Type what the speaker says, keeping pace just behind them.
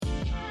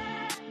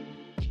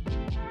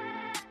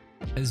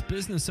As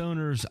business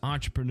owners,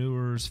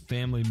 entrepreneurs,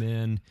 family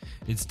men,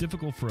 it's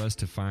difficult for us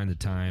to find the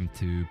time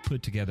to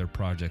put together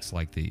projects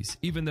like these.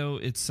 Even though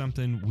it's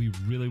something we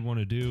really want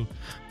to do,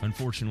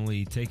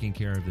 unfortunately, taking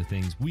care of the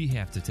things we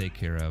have to take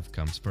care of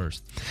comes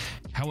first.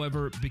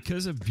 However,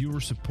 because of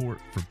viewer support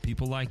for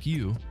people like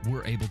you,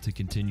 we're able to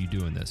continue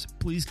doing this.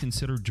 Please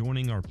consider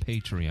joining our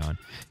Patreon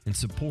and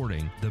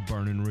supporting the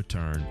Burn and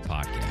Return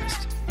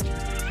podcast.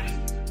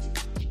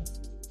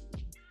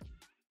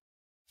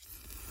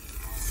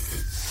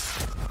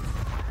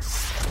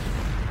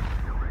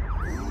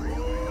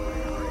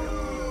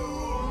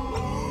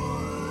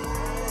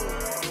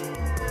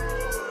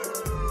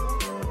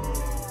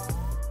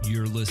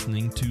 You're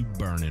listening to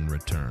Burn and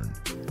Return,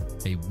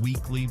 a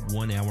weekly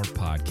 1-hour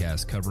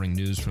podcast covering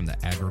news from the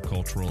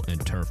agricultural and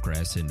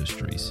turfgrass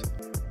industries.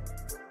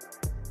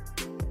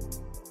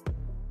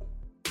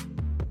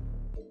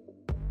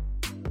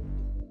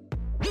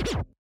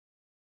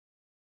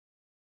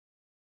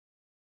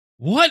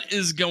 What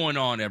is going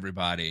on,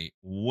 everybody?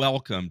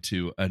 Welcome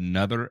to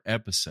another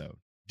episode.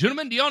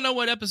 Gentlemen, do y'all know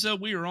what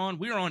episode we are on?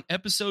 We are on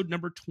episode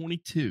number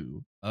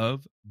 22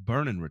 of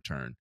Burn and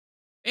Return.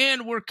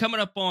 And we're coming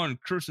up on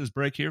Christmas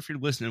break here. If you're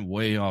listening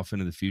way off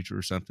into the future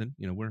or something,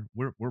 you know,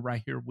 we're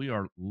right here. We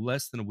are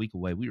less than a week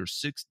away. We are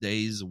 6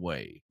 days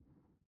away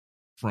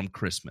from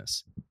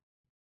Christmas.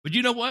 But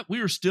you know what?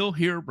 We are still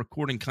here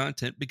recording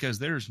content because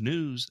there's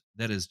news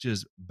that is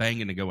just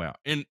banging to go out.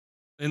 And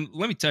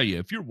let me tell you,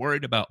 if you're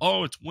worried about,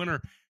 oh, it's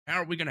winter,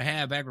 how are we going to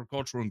have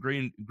agricultural and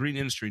green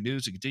industry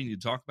news to continue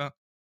to talk about?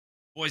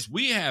 Boys,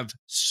 we have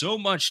so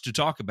much to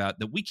talk about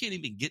that we can't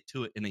even get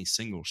to it in a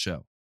single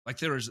show. Like,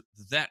 there is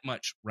that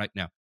much right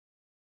now.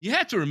 You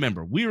have to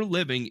remember, we are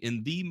living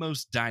in the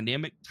most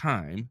dynamic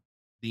time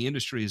the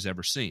industry has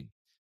ever seen.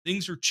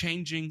 Things are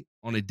changing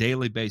on a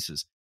daily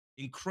basis.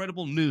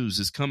 Incredible news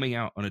is coming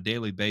out on a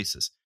daily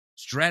basis.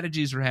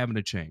 Strategies are having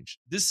to change.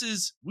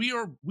 We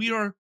are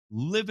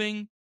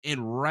living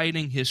and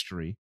writing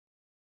history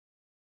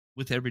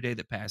with every day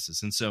that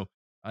passes. And so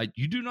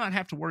you do not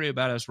have to worry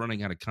about us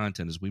running out of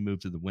content as we move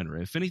to the winter.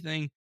 If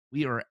anything,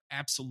 we are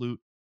absolute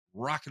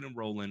rocking and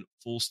rolling,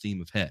 full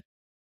steam ahead.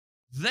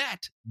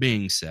 That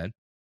being said,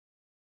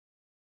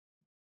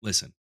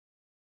 listen,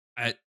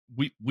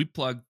 we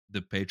plug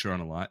the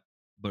Patreon a lot,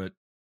 but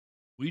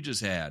we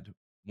just had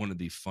one of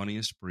the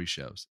funniest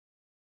pre-shows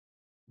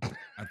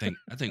I think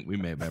we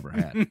may have ever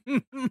had.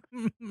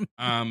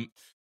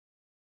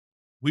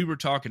 We were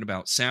talking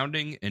about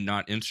sounding and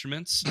not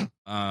instruments.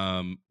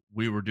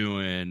 We were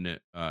doing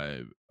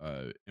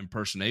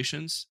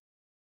impersonations.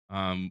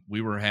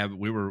 We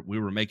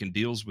were making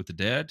deals with the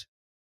dead.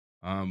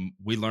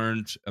 We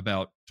learned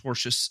about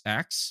tortious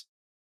acts.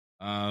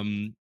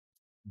 The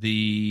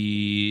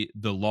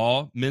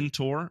law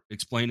mentor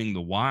explaining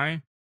the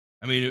why.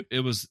 I mean,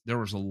 there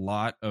was a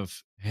lot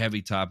of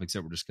heavy topics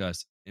that were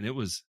discussed, and it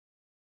was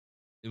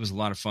a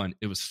lot of fun.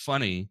 It was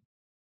funny.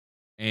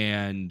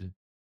 And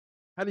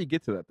how do you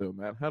get to that though,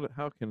 Matt? How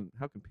can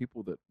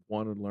people that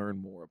want to learn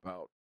more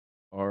about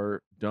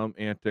our dumb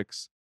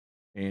antics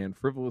and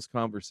frivolous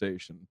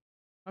conversation,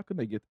 how can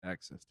they get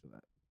access to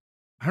that?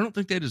 I don't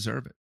think they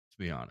deserve it, to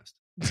be honest.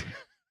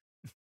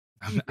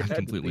 I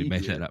completely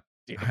made that up.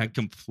 I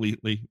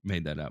completely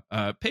made that up.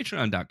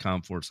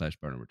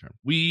 Patreon.com/Burn and Return.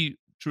 We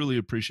truly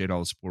appreciate all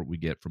the support we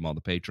get from all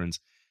the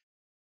patrons.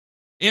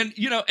 And,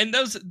 you know, and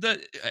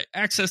the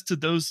access to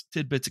those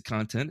tidbits of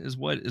content is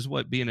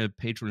what being a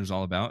patron is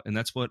all about. And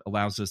that's what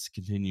allows us to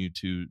continue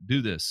to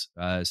do this.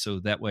 So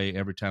that way,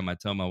 every time I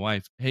tell my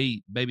wife,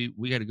 hey, baby,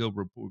 we got to go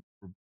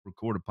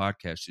record a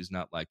podcast, she's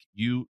not like,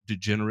 you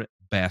degenerate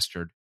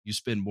bastard. You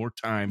spend more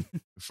time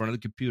in front of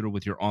the computer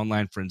with your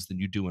online friends than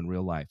you do in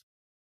real life.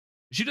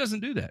 She doesn't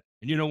do that.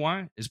 And you know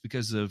why? It's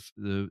because of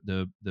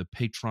the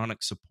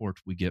patronic support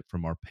we get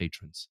from our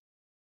patrons.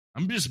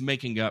 I'm just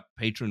making up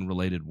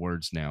patron-related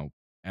words now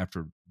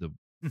after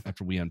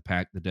we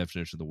unpack the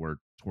definition of the word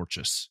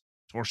tortious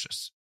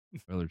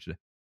earlier today.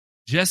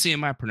 Jesse,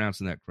 am I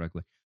pronouncing that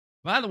correctly?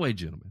 By the way,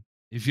 gentlemen,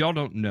 if y'all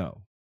don't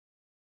know,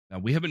 now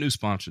we have a new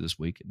sponsor this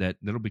week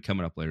that'll be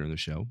coming up later in the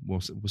show.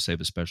 We'll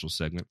save a special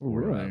segment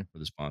for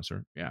the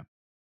sponsor. Yeah.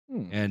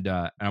 And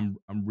I'm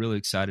really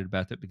excited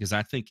about that because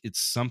I think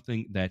it's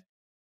something that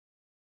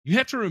you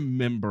have to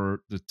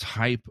remember the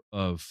type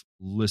of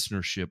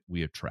listenership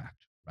we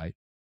attract, right?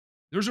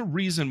 There's a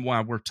reason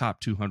why we're top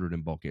 200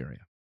 in bulk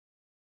area.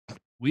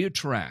 We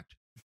attract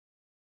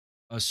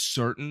a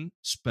certain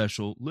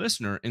special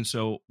listener. And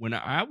so when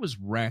I was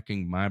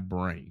racking my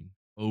brain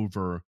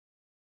over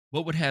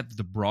what would have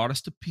the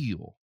broadest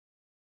appeal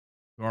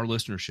to our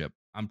listenership,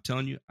 I'm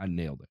telling you, I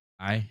nailed it.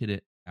 I hit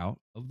it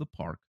out of the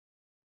park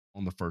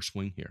on the first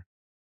swing here.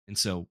 And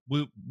so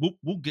we'll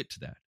get to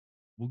that.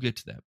 We'll get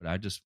to that. But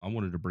I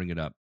wanted to bring it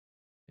up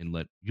and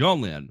let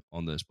y'all in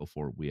on this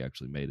before we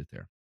actually made it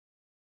there.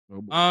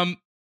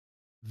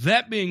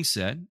 That being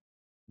said,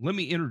 let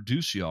me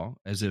introduce y'all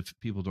as if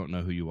people don't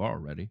know who you are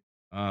already.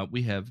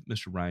 We have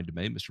Mr. Ryan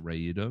DeMay, Mr. Ray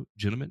Ito.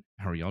 Gentlemen,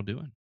 how are y'all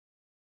doing?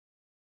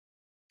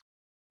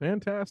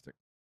 Fantastic.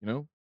 You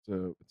know,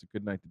 it's a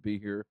good night to be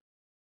here.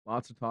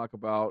 lots to talk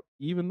about,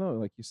 even though,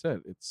 like you said,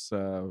 it's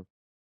damn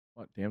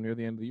near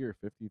the end of the year,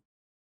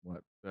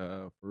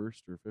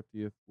 first or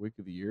 50th week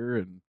of the year,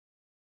 and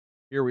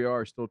here we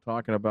are still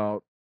talking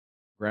about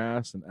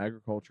grass and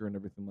agriculture and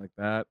everything like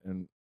that,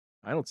 and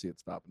I don't see it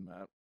stopping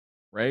that.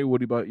 Ray,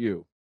 what about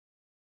you?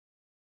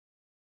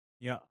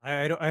 Yeah,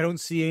 I don't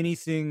see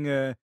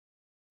anything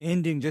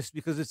ending just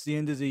because it's the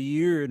end of the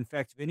year. In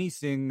fact, if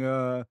anything,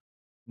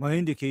 my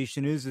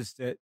indication is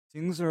that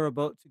things are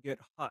about to get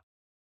hot.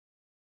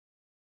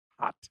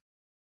 Hot.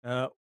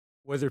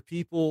 Whether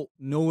people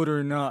know it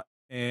or not.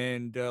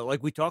 And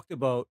like we talked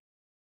about,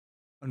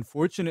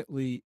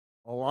 unfortunately,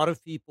 a lot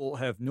of people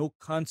have no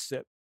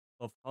concept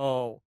of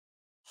how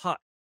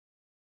hot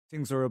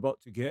things are about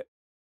to get.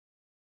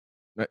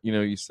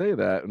 You say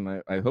that,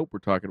 and I hope we're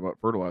talking about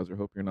fertilizer. I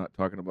hope you're not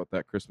talking about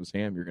that Christmas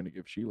ham you're going to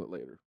give Sheila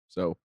later.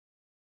 So,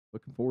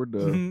 looking forward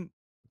to.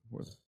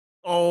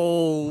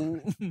 Oh,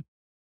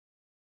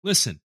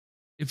 Listen,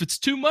 if it's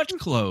too much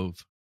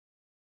clove,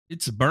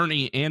 it's a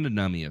Bernie and a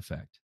nummy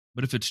effect.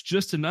 But if it's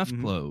just enough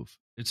clove,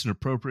 it's an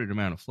appropriate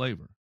amount of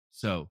flavor.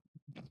 So,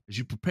 as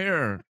you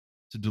prepare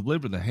to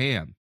deliver the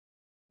ham,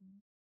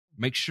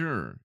 make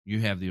sure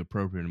you have the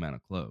appropriate amount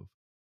of clove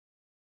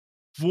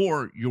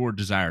for your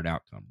desired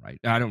outcome, right?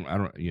 I don't,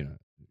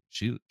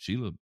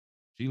 Sheila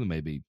may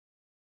be,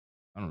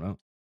 I don't know.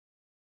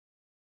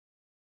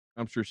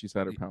 I'm sure she's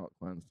had her palate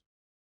cleansed,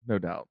 no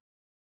doubt.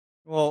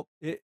 Well,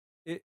 it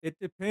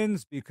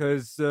depends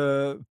because,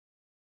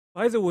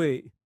 by the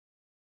way,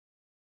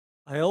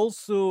 I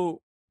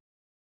also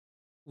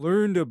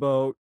learned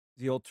about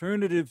the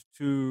alternative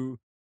to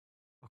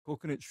a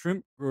coconut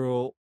shrimp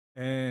grill,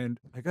 and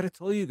I got to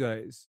tell you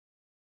guys,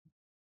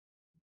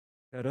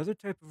 that other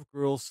type of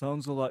grill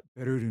sounds a lot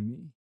better to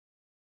me.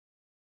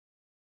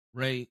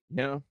 Ray,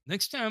 yeah.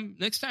 Next time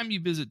you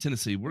visit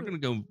Tennessee, we're gonna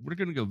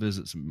go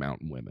visit some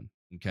mountain women,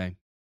 okay?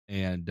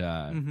 And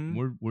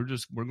we're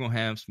gonna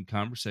have some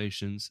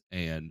conversations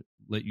and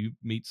let you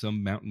meet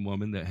some mountain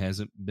woman that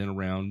hasn't been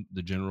around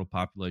the general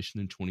population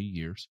in 20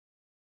 years,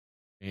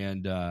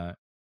 and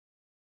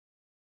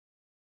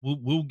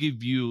we'll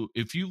give you,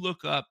 if you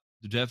look up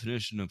the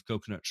definition of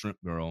coconut shrimp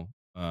girl,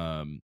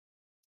 and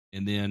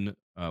then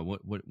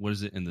what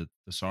is it in the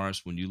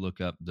thesaurus when you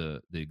look up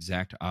the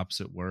exact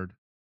opposite word?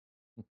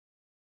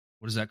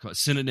 What is that called?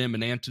 Synonym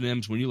and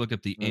antonyms. When you look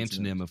up the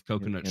antonym of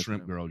coconut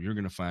shrimp girl, you're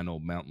going to find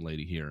old mountain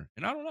lady here.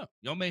 And I don't know.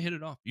 Y'all may hit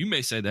it off. You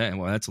may say that,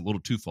 well, that's a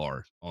little too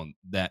far on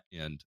that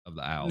end of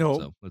the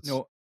aisle.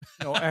 No,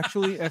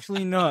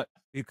 actually not.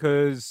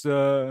 Because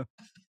I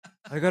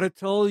got to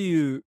tell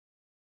you,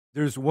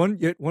 there's one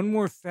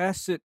more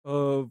facet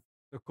of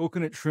the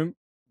coconut shrimp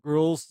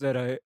girls that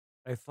I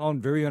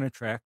found very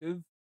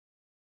unattractive.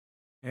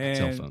 And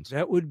cell phones.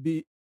 That would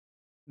be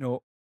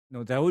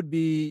that would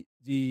be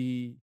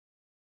the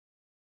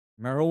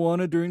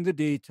marijuana during the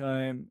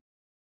daytime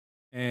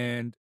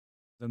and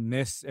the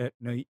mess at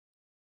night.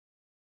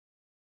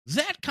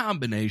 That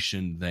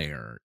combination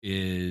there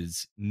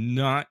is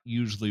not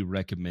usually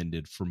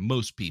recommended for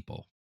most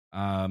people.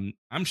 I'm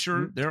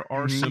sure there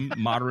are some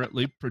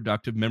moderately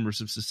productive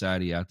members of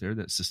society out there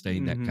that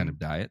sustain that kind of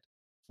diet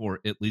for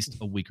at least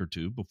a week or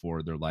two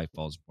before their life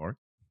falls apart.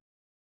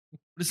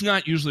 But it's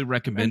not usually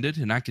recommended,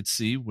 and I could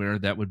see where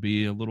that would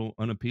be a little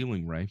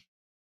unappealing, Ray.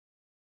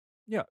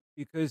 Yeah,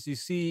 because you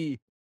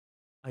see,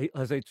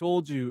 as I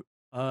told you,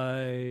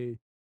 I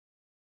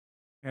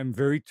am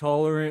very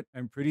tolerant.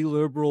 I'm pretty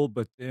liberal,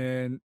 but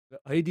then the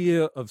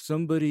idea of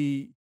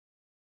somebody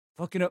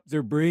fucking up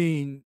their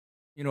brain,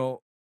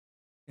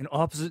 in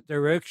opposite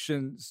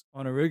directions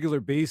on a regular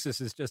basis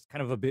is just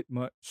kind of a bit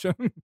much.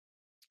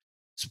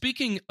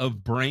 Speaking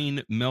of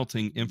brain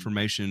melting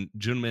information,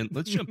 gentlemen,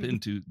 let's jump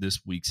into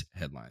this week's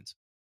headlines.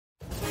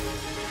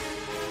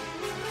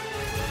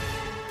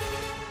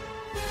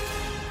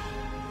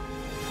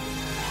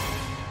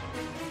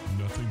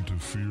 Nothing to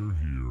fear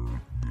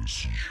here. This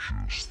is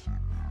just the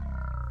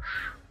news.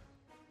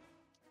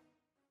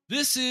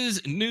 This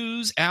is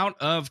news out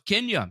of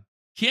Kenya.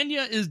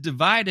 Kenya is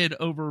divided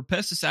over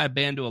pesticide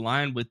ban to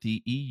align with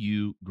the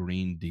EU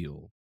Green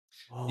Deal.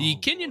 The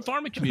Kenyan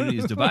farming community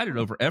is divided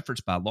over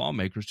efforts by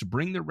lawmakers to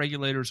bring their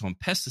regulators on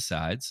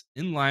pesticides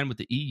in line with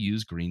the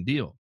EU's Green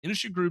Deal.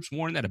 Industry groups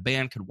warn that a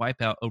ban could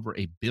wipe out over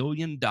 $1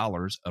 billion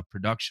of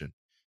production.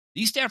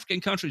 The East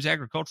African country's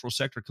agricultural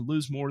sector could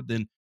lose more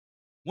than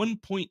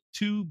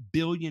 1.2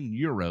 billion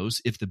euros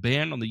if the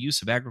ban on the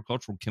use of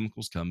agricultural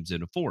chemicals comes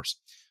into force,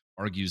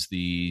 argues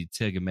the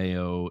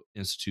Tegemeo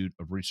Institute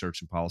of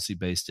Research and Policy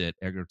based at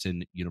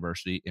Egerton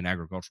University and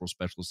Agricultural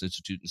Specialist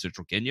Institute in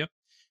Central Kenya.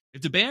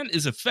 If the ban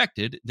is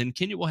affected, then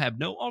Kenya will have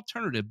no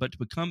alternative but to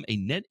become a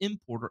net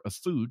importer of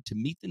food to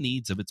meet the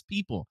needs of its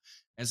people,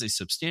 as a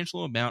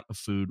substantial amount of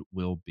food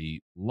will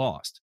be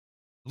lost.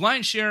 The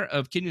lion's share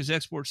of Kenya's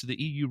exports to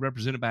the EU,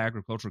 represented by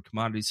agricultural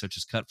commodities such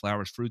as cut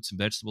flowers, fruits, and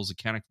vegetables,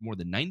 accounting for more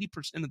than 90%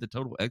 of the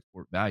total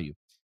export value.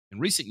 In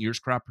recent years,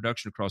 crop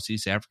production across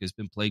East Africa has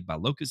been plagued by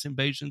locust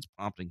invasions,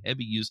 prompting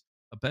heavy use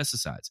of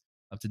pesticides.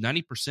 Up to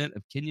 90%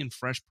 of Kenyan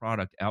fresh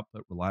product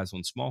output relies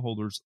on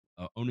smallholders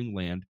owning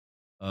land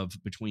of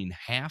between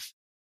half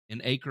an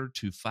acre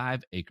to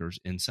 5 acres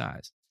in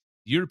size.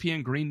 The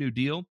European Green New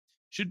Deal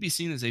should be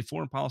seen as a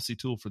foreign policy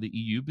tool for the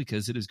EU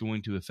because it is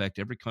going to affect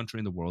every country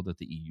in the world that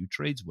the EU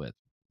trades with,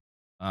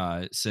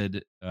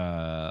 said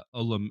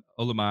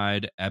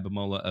Olamide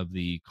Abamola of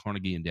the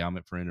Carnegie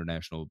Endowment for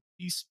International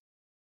Peace.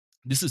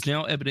 This is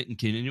now evident in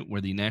Kenya,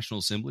 where the National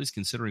Assembly is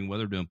considering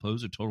whether to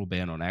impose a total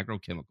ban on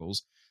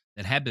agrochemicals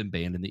that have been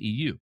banned in the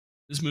EU.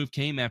 This move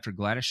came after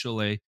Gladys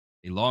Shule,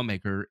 a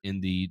lawmaker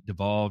in the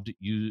devolved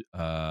Uasin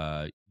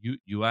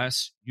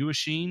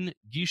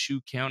Gishu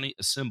County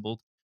Assembly,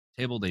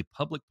 tabled a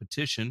public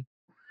petition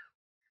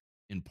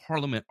in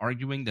Parliament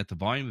arguing that the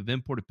volume of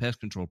imported pest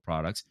control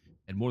products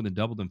had more than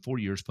doubled in 4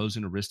 years,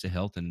 posing a risk to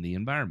health and the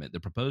environment. The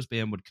proposed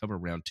ban would cover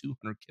around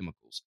 200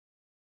 chemicals.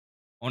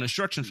 On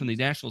instructions from the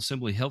National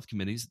Assembly Health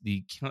Committees,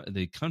 the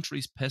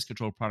country's Pest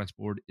Control Products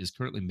Board is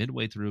currently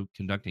midway through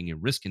conducting a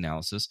risk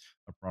analysis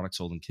of products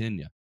sold in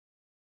Kenya.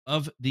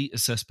 Of the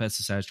assessed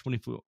pesticides,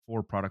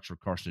 24 products are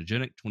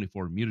carcinogenic,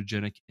 24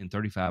 mutagenic, and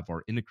 35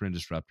 are endocrine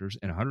disruptors,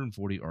 and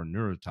 140 are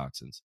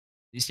neurotoxins.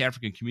 The East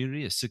African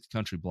community, a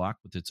 6-country bloc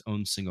with its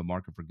own single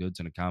market for goods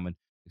and a common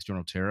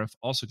external tariff,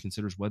 also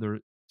considers whether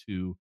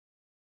to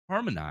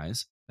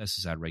harmonize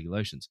pesticide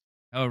regulations.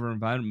 However,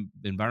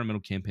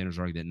 environmental campaigners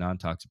argue that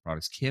non-toxic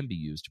products can be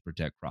used to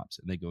protect crops,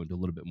 and they go into a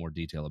little bit more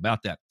detail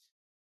about that.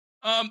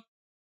 I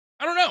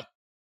don't know.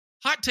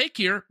 Hot take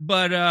here,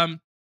 but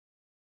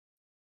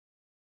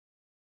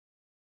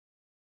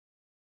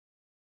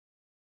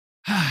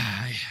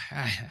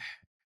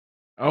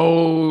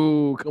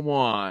oh, come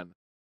on.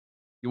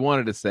 You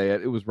wanted to say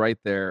it. It was right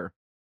there.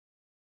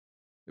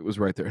 It was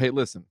right there. Hey,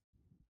 listen.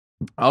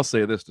 I'll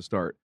say this to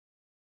start.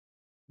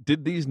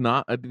 Did these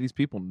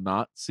people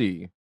not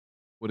see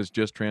what has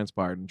just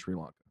transpired in Sri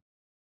Lanka?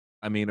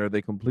 I mean, are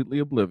they completely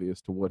oblivious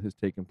to what has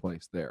taken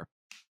place there?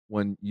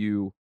 When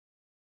you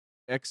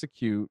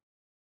execute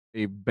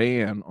a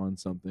ban on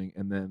something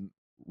and then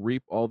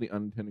reap all the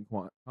unintended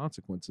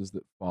consequences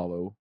that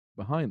follow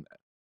behind that.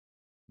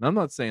 And I'm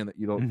not saying that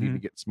you don't need to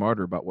get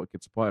smarter about what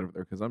gets applied over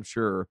there, because I'm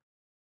sure,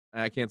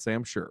 I can't say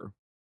I'm sure,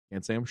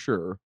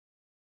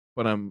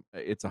 but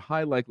it's a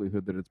high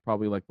likelihood that it's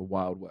probably like the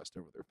Wild West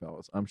over there,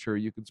 fellas. I'm sure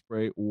you can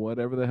spray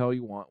whatever the hell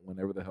you want,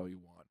 whenever the hell you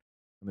want.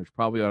 And there's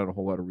probably not a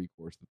whole lot of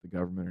recourse that the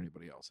government or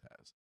anybody else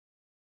has.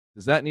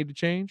 Does that need to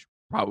change?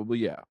 Probably,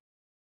 yeah.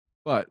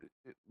 But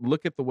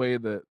look at the way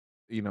that,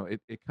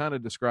 it kind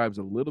of describes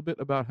a little bit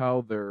about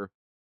how their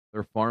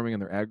farming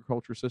and their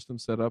agriculture system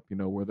set up,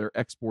 where they're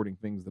exporting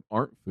things that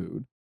aren't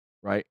food,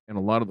 right? And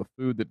a lot of the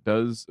food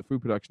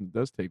production that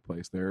does take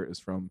place there is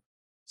from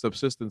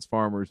subsistence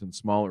farmers and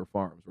smaller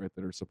farms, right,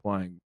 that are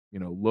supplying,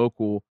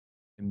 local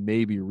and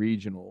maybe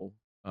regional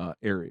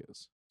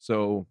areas.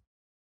 So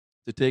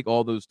to take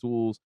all those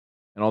tools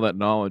and all that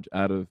knowledge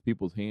out of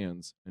people's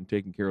hands and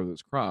taking care of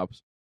those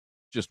crops,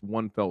 just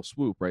one fell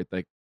swoop, right?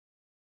 Like,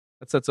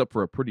 that sets up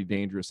for a pretty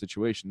dangerous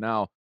situation.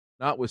 Now,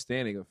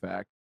 notwithstanding the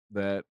fact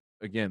that,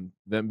 again,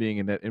 them being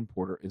a net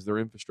importer, is their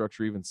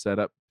infrastructure even set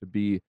up to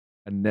be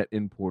a net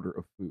importer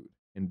of food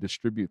and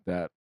distribute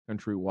that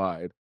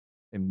countrywide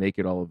and make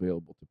it all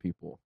available to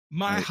people?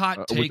 My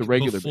hot take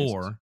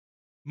before,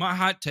 my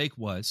hot take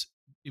was,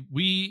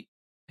 we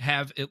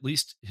have at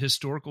least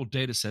historical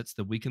data sets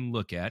that we can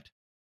look at.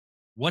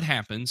 What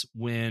happens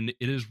when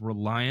it is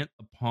reliant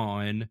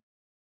upon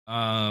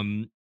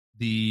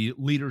the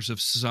leaders of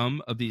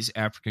some of these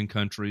African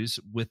countries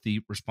with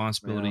the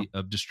responsibility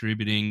of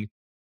distributing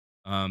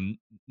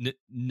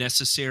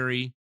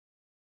necessary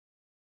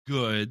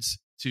goods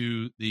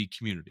to the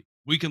community?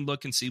 We can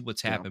look and see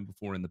what's happened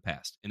before in the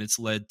past, and it's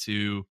led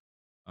to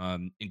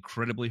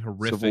incredibly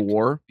horrific Civil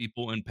war,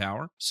 people in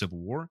power, civil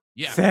war,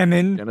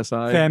 famine,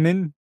 genocide,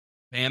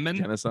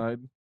 genocide,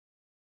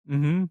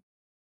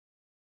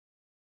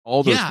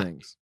 all those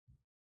things.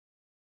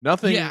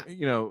 Nothing,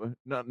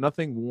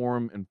 nothing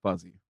warm and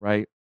fuzzy,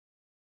 right?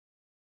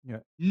 Yeah,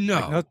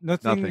 no, like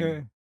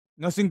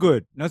nothing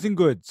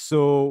good.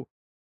 So,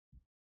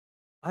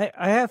 I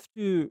have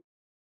to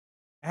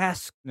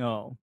ask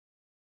now: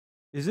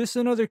 is this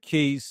another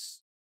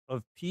case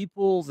of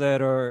people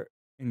that are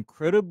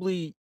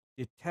incredibly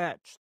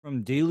detached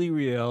from daily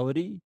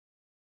reality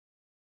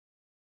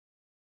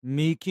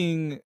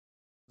making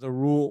the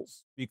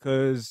rules?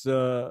 Because,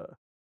 by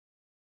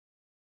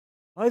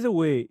the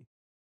way,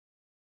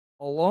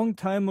 a long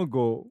time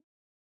ago,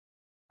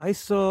 I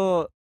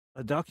saw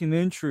a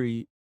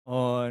documentary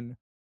on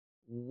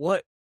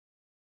what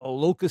a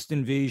locust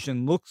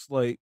invasion looks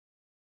like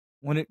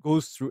when it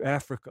goes through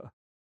Africa.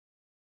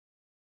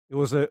 It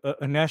was a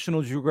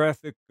National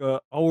Geographic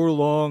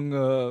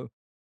hour-long,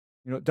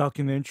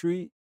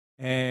 documentary,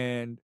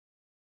 and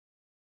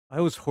I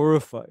was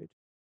horrified.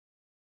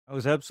 I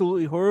was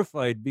absolutely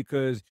horrified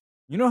because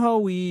you know how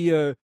we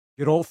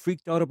get all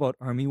freaked out about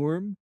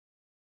armyworm?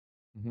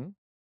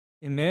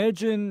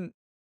 Imagine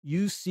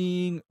you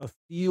seeing a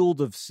field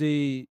of,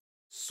 say,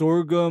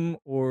 sorghum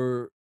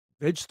or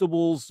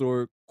vegetables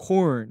or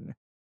corn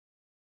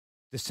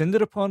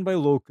descended upon by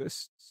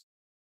locusts,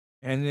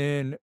 and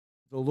then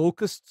the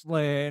locusts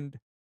land,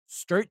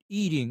 start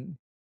eating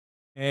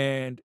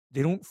and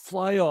they don't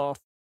fly off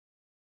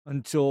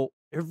until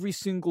every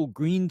single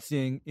green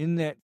thing in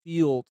that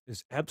field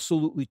is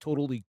absolutely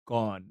totally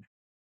gone.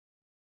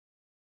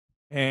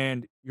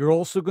 And you're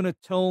also going to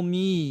tell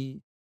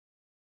me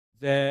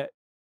that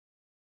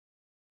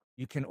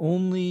you can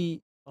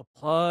only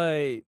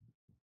apply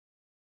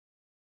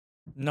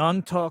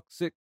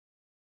non-toxic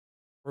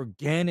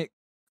organic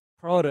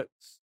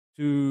products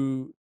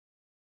to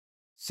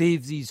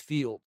save these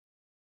fields.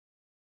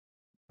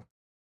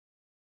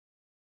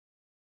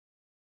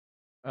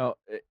 Well,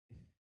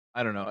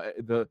 I don't know.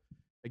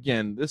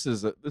 This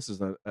is at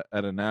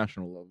a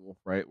national level,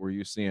 right? Where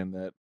you're seeing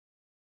that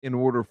in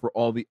order for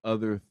all the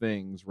other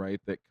things, right,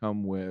 that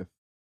come with,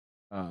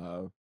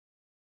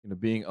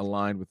 being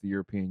aligned with the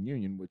European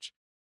Union, which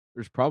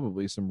there's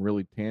probably some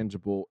really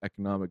tangible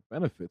economic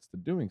benefits to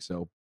doing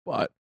so,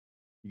 but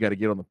you got to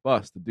get on the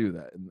bus to do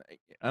that. And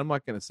I'm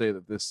not going to say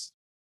that this,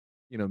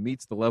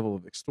 meets the level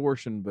of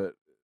extortion, but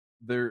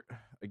there,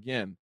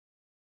 again,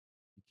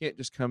 you can't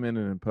just come in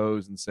and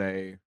impose and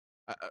say,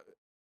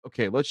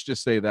 okay, let's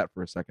just say that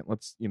for a second.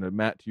 Let's,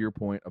 Matt, to your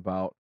point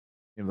about,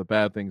 the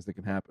bad things that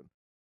can happen.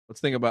 Let's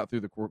think about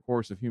through the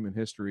course of human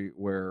history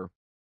where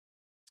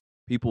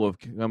people have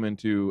come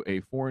into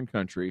a foreign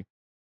country,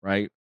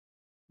 right?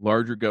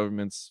 Larger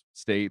governments,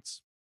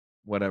 states,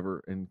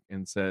 whatever,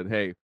 and said,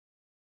 hey,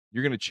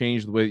 you're going to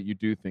change the way that you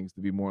do things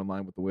to be more in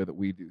line with the way that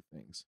we do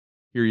things.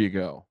 Here you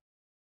go.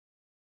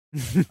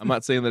 I'm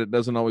not saying that it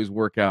doesn't always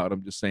work out.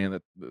 I'm just saying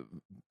that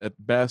at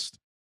best,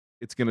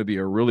 it's going to be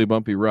a really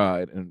bumpy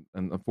ride. And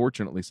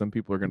unfortunately, some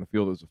people are going to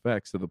feel those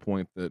effects to the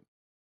point that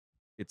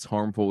it's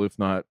harmful, if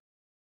not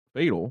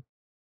fatal,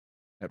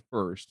 at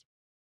first.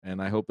 And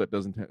I hope that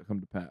doesn't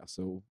come to pass.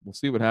 So we'll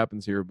see what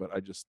happens here. But I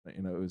just,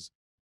 it was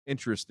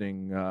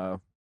interesting, the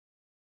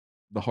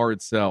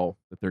hard sell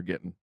that they're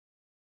getting.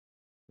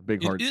 The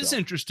big hard sell. It is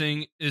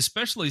interesting,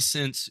 especially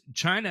since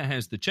China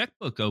has the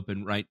checkbook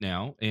open right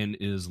now and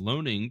is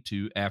loaning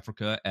to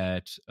Africa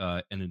at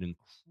an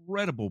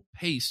incredible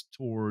pace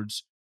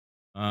towards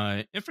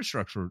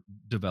infrastructure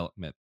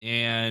development.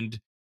 And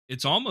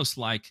it's almost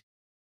like,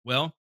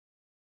 well,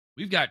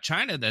 we've got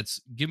China that's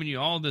giving you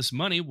all this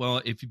money.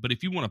 Well, if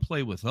you want to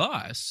play with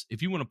us,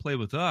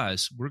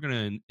 we're going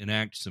to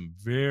enact some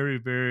very,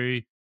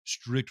 very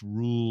strict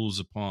rules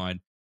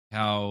upon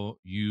how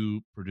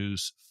you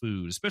produce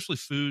food, especially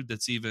food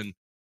that's even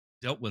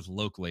dealt with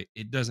locally.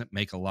 It doesn't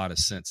make a lot of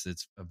sense.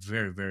 It's a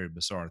very, very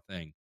bizarre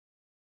thing.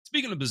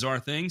 Speaking of bizarre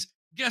things,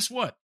 guess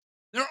what?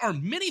 There are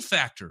many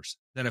factors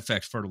that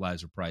affect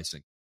fertilizer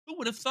pricing. Who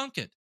would have thunk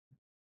it?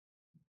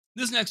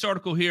 This next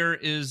article here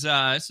is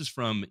this is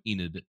from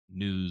Enid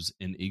News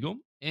and Eagle.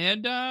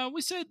 And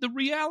we said the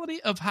reality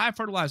of high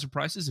fertilizer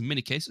prices, in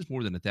many cases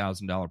more than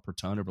 $1,000 per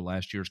ton over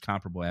last year's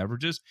comparable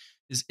averages,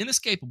 is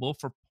inescapable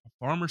for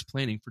farmers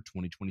planning for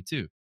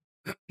 2022.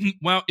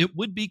 While it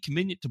would be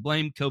convenient to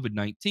blame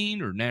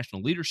COVID-19 or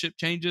national leadership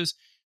changes,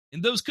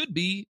 and those could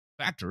be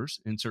factors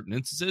in certain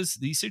instances,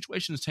 the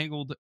situation is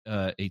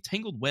a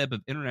tangled web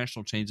of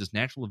international changes,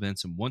 natural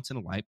events, and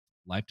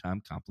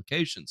once-in-a-lifetime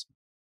complications.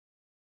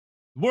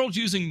 The world's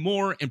using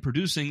more and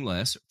producing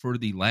less for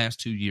the last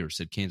 2 years,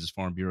 said Kansas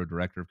Farm Bureau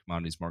Director of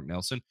Commodities Mark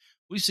Nelson.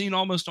 We've seen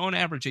almost on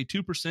average a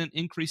 2%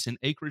 increase in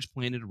acreage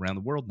planted around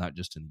the world, not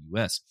just in the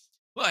U.S.,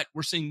 but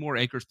we're seeing more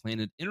acres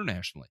planted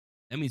internationally.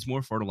 That means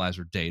more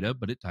fertilizer data,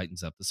 but it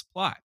tightens up the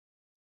supply.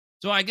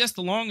 So I guess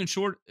the long and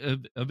short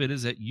of it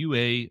is that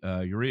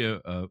urea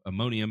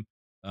ammonium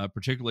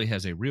particularly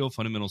has a real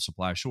fundamental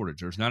supply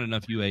shortage. There's not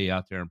enough UA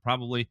out there, and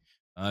probably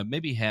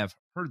maybe have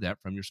heard that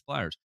from your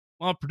suppliers.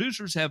 While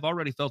producers have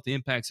already felt the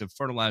impacts of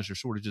fertilizer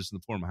shortages in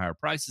the form of higher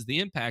prices, the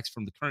impacts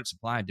from the current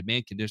supply and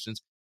demand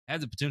conditions have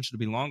the potential to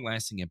be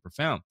long-lasting and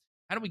profound.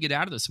 How do we get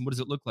out of this, and what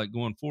does it look like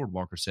going forward,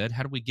 Walker said.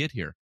 How do we get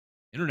here?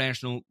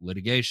 International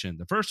litigation.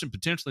 The first and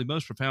potentially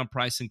most profound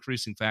price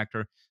increasing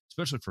factor,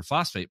 especially for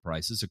phosphate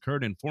prices,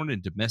 occurred in foreign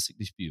and domestic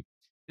dispute.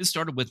 This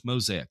started with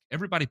Mosaic.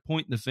 Everybody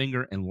pointing the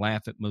finger and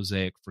laugh at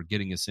Mosaic for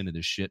getting us into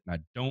this shit, and I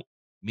don't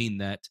mean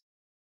that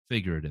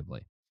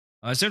figuratively.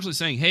 Essentially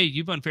saying, hey,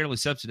 you've unfairly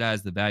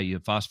subsidized the value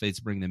of phosphates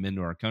to bring them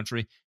into our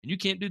country, and you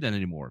can't do that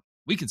anymore.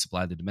 We can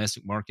supply the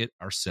domestic market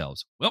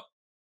ourselves. Well,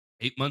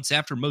 8 months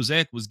after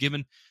Mosaic was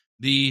given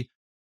the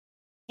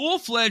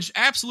full-fledged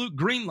absolute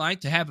green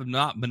light to have a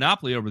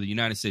monopoly over the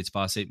United States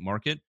phosphate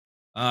market,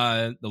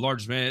 the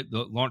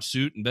launched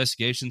suit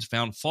investigations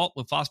found fault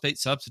with phosphate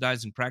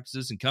subsidizing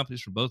practices in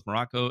companies from both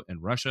Morocco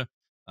and Russia.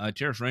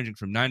 Tariffs ranging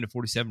from 9 to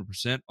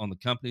 47% on the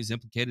companies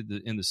implicated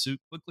in the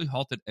suit quickly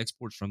halted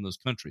exports from those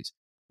countries.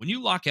 When you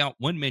lock out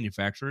one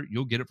manufacturer,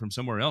 you'll get it from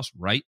somewhere else,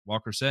 right?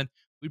 Walker said.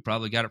 We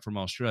probably got it from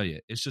Australia.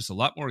 It's just a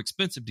lot more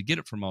expensive to get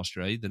it from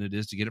Australia than it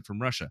is to get it from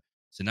Russia.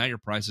 So now your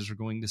prices are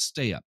going to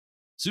stay up.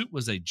 Suit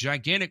was a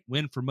gigantic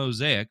win for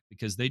Mosaic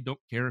because they don't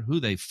care who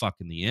they fuck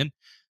in the end.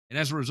 And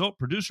as a result,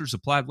 producers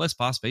applied less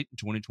phosphate in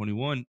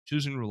 2021,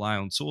 choosing to rely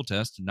on soil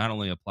tests to not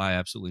only apply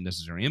absolutely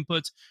necessary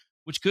inputs,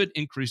 which could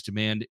increase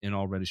demand in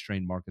already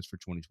strained markets for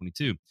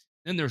 2022.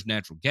 Then there's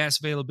natural gas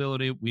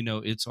availability. We know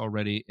it's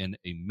already in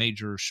a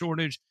major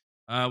shortage.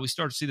 We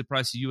start to see the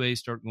price of UA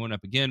start going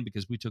up again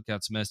because we took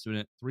out some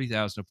estimate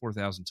 3,000 to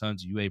 4,000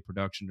 tons of UA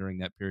production during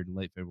that period in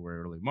late February,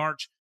 early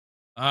March.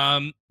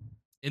 And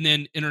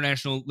then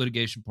international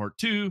litigation part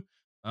 2.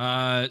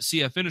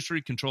 CF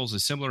Industry controls a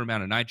similar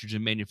amount of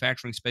nitrogen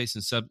manufacturing space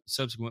and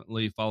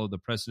subsequently followed the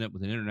precedent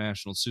with an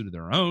international suit of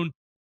their own.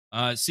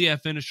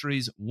 CF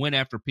Industries went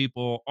after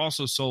people,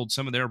 also sold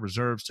some of their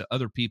reserves to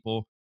other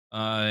people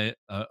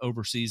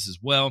overseas as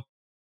well.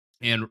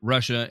 And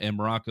Russia and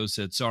Morocco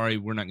said, sorry,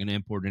 we're not going to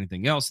import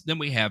anything else. Then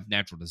we have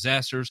natural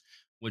disasters,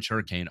 which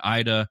Hurricane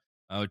Ida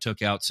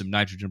took out some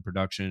nitrogen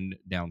production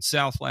down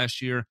south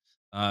last year.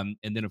 And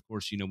then, of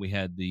course, we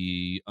had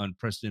the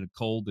unprecedented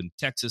cold in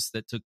Texas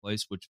that took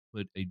place, which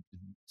put a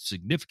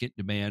significant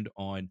demand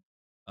on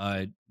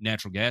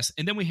natural gas.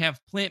 And then we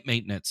have plant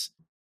maintenance.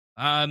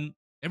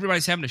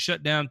 Everybody's having to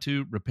shut down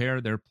to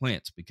repair their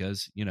plants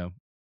because,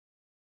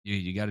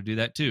 you got to do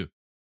that too.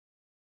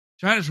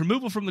 China's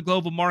removal from the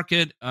global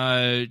market.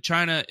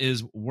 China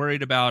is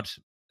worried about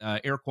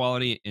air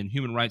quality and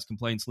human rights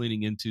complaints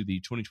leading into the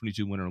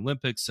 2022 Winter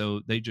Olympics. So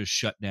they just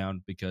shut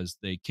down because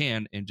they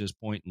can and just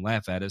point and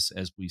laugh at us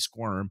as we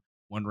squirm,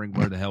 wondering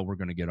where the hell we're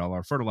going to get all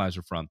our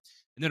fertilizer from.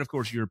 And then, of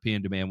course,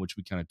 European demand, which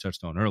we kind of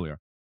touched on earlier.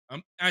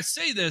 I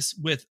say this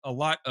with a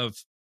lot of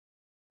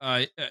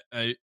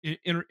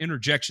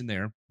interjection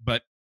there,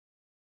 but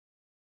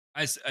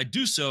I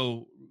do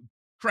so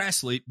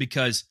crassly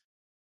because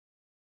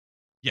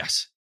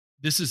yes,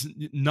 this is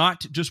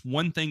not just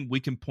one thing we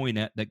can point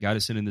at that got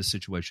us in this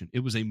situation. It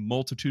was a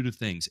multitude of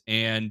things.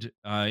 And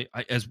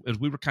as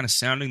we were kind of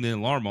sounding the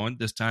alarm on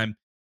this time,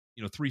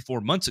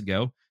 3-4 months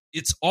ago,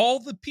 it's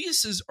all the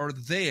pieces are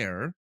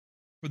there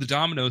for the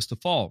dominoes to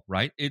fall,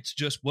 right? It's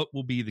just what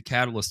will be the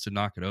catalyst to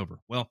knock it over.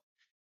 Well,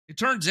 it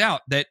turns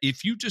out that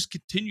if you just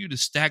continue to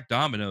stack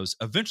dominoes,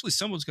 eventually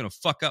someone's going to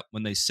fuck up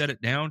when they set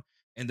it down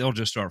and they'll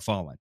just start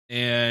falling.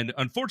 And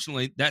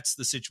unfortunately, that's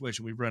the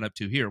situation we've run up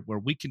to here, where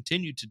we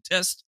continue to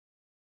test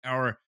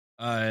our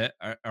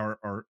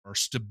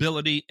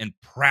stability and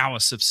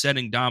prowess of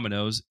setting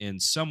dominoes,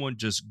 and someone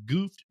just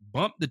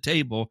bumped the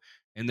table,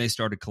 and they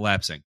started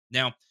collapsing.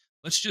 Now,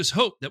 let's just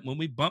hope that when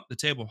we bump the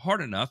table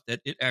hard enough,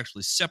 that it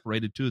actually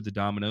separated 2 of the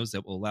dominoes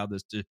that will allow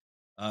this to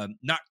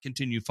not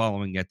continue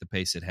following at the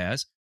pace it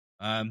has.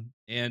 I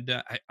don't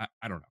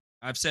know.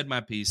 I've said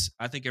my piece.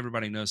 I think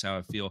everybody knows how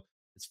I feel.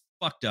 It's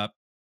fucked up.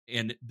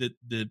 And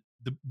the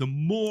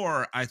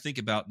more I think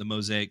about the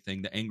Mosaic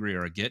thing, the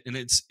angrier I get.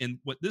 And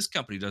what this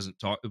company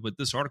what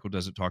this article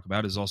doesn't talk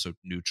about is also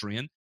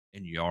Nutrien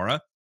and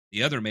Yara,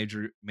 the other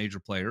major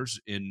players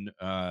in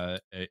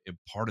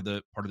part of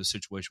the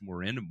situation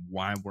we're in and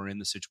why we're in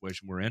the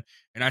situation we're in.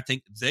 And I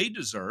think they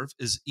deserve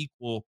as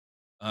equal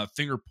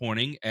finger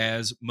pointing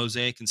as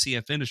Mosaic and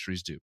CF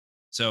Industries do.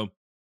 So,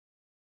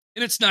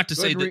 and it's not to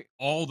say that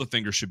all the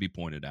fingers should be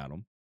pointed at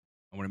them.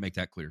 I want to make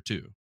that clear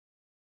too.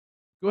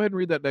 Go ahead and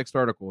read that next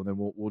article, and then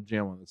we'll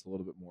jam on this a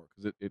little bit more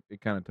because it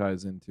kind of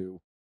ties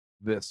into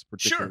this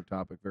particular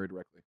topic very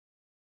directly.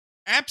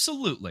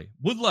 Absolutely.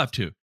 Would love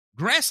to.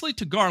 Grassley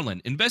to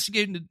Garland,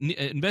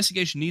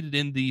 investigation needed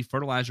in the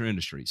fertilizer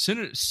industry.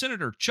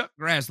 Senator Chuck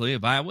Grassley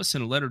of Iowa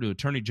sent a letter to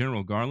Attorney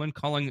General Garland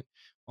calling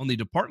on the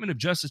Department of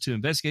Justice to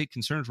investigate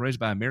concerns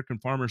raised by American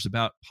farmers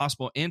about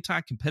possible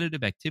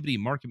anti-competitive activity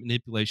and market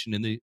manipulation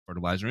in the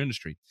fertilizer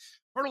industry.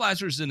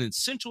 Fertilizer is an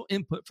essential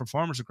input for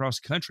farmers across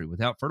the country.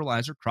 Without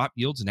fertilizer, crop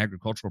yields and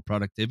agricultural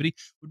productivity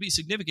would be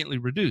significantly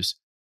reduced.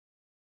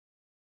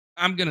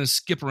 I'm going to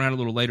skip around a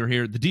little later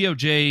here. The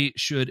DOJ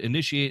should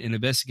initiate an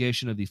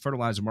investigation of the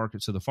fertilizer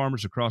market so the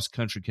farmers across the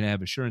country can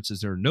have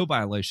assurances there are no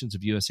violations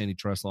of U.S.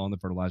 antitrust law in the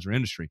fertilizer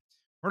industry.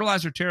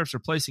 Fertilizer tariffs are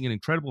placing an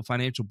incredible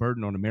financial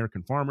burden on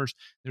American farmers.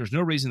 There is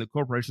no reason that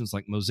corporations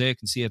like Mosaic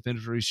and CF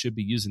Industries should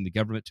be using the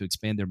government to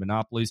expand their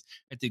monopolies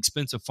at the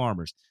expense of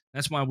farmers.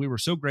 That's why we were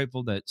so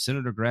grateful that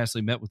Senator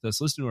Grassley met with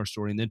us, listened to our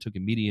story, and then took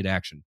immediate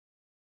action.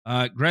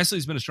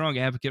 Grassley's been a strong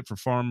advocate for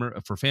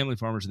family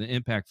farmers and the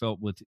impact felt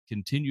with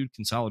continued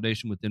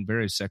consolidation within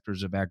various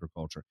sectors of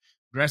agriculture.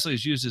 Grassley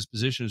has used his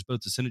position as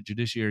both the Senate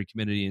Judiciary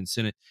Committee and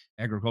Senate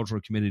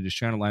Agricultural Committee to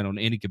shine a light on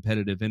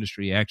anti-competitive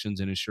industry actions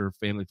and ensure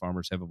family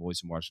farmers have a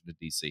voice in Washington,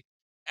 D.C.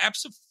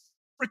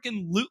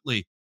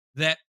 Absolutely.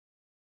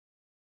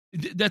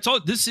 That's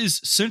all. This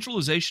is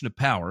centralization of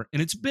power, and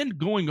it's been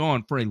going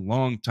on for a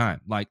long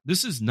time. Like,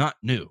 this is not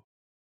new.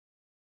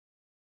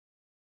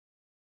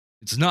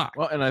 It's not.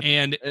 Well,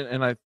 and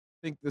I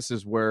think this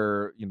is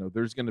where,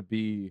 there's going to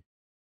be,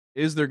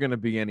 is there going to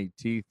be any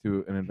teeth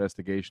to an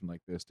investigation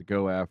like this to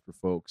go after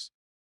folks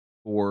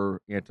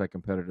for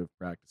anti-competitive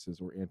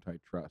practices or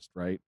antitrust,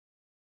 right?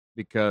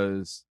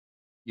 Because,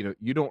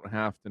 you don't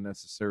have to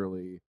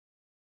necessarily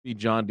be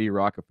John D.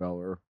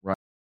 Rockefeller, right,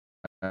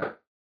 to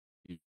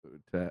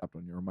tap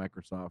on your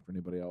Microsoft or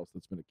anybody else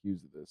that's been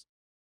accused of this.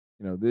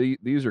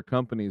 These are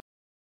companies,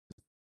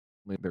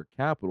 their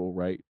capital,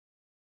 right,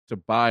 to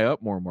buy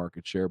up more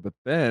market share. But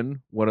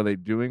then what are they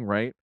doing,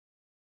 right?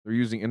 They're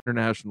using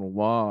international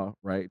law,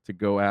 right, to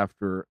go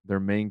after their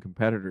main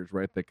competitors,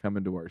 right, that come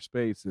into our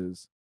space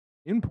as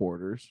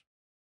importers,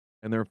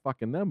 and they're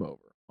fucking them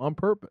over on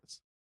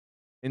purpose.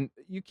 And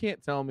you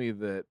can't tell me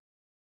that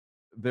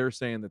they're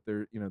saying that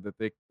they're,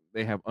 that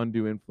they have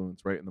undue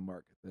influence right in the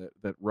market,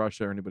 that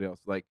Russia or anybody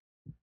else, like,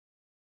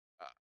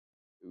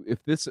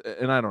 if this,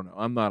 and I don't know,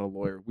 I'm not a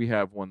lawyer. We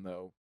have one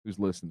though who's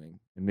listening,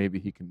 and maybe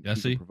he can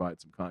provide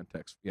some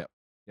context. Yep.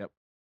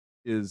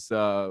 Is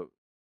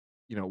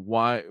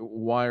why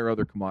are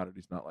other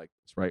commodities not like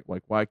this, right?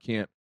 Like, why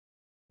can't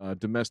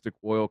domestic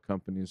oil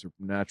companies or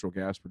natural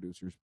gas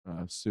producers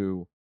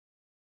sue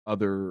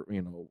other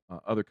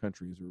other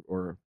countries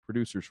or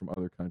producers from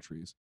other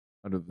countries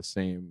under the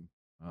same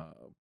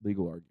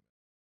legal argument?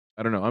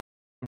 I don't know.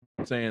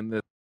 I'm saying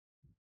that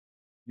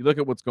you look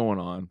at what's going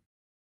on,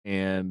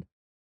 and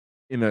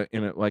in a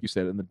like you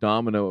said, in the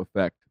domino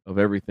effect of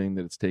everything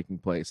that it's taking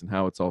place and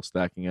how it's all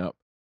stacking up,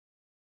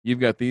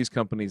 you've got these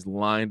companies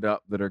lined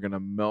up that are going to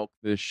milk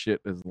this shit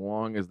as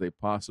long as they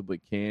possibly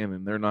can,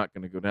 and they're not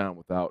going to go down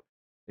without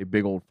a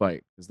big old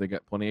fight because they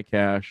got plenty of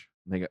cash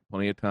and they got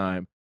plenty of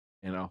time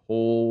and a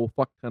whole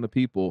fuck ton of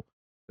people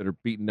that are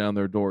beating down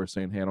their doors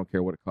saying, "Hey, I don't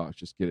care what it costs,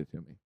 just get it to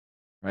me,"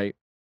 right?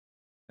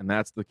 And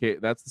that's the case.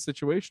 That's the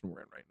situation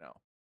we're in right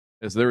now,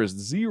 as there is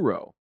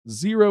zero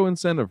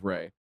incentive,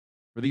 Ray,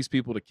 for these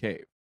people to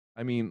cave.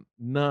 I mean,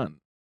 none.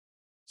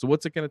 So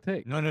what's it going to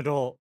take? None at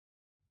all.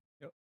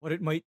 What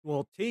it might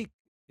well take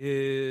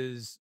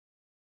is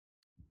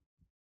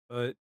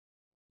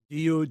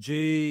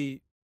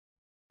DOJ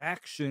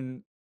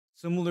action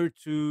similar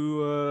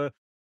to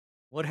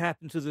what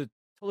happened to the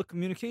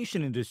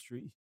telecommunication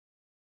industry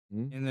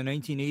in the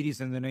 1980s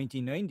and the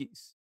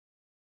 1990s,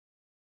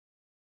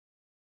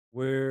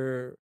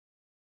 where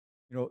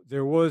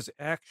there was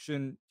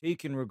action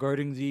taken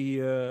regarding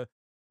the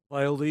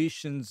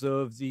violations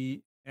of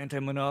the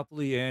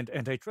anti-monopoly and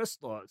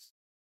antitrust laws.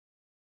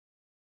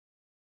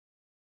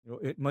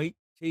 It might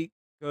take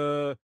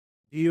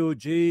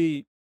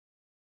DOJ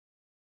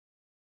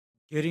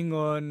getting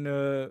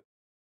on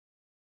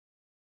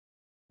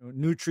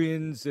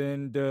Nutrients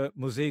and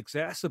Mosaic's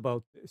ass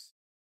about this.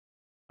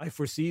 I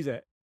foresee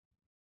that.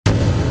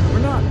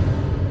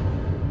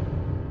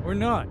 We're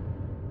not.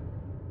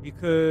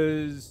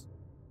 Because,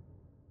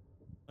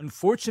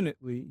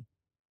 unfortunately,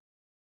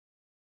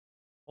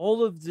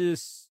 all of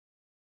this,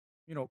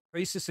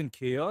 crisis and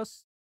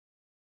chaos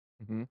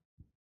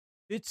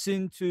fits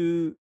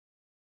into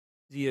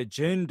the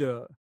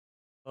agenda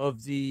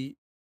of the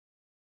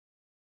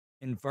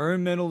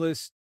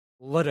environmentalist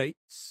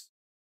Luddites.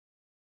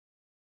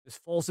 This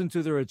falls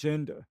into their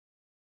agenda.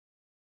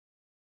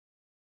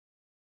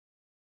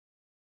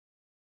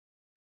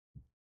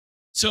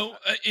 So,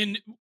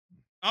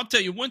 I'll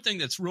tell you one thing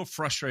that's real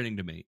frustrating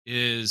to me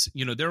is,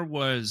 there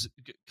was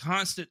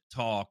constant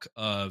talk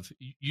of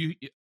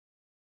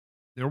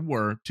there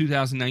were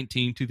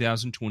 2019,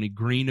 2020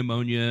 green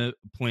ammonia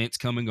plants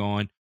coming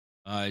on.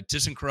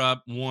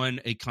 ThyssenKrupp won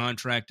a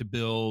contract to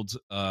build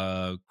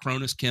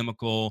Cronus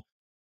Chemical,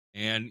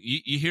 and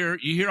you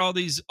hear all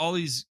these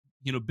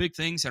big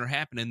things that are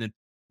happening that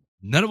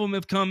none of them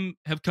have come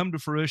to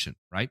fruition,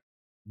 right?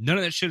 None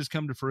of that shit has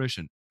come to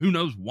fruition. Who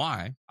knows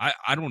why?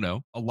 I don't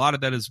know. A lot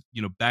of that is,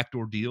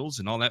 backdoor deals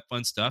and all that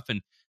fun stuff.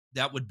 And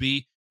that would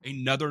be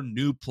another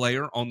new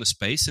player on the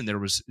space. And there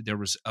was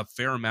a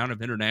fair amount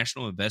of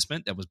international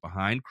investment that was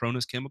behind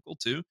Cronus Chemical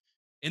too.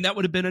 And that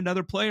would have been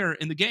another player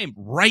in the game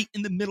right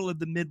in the middle of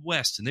the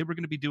Midwest. And they were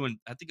going to be doing,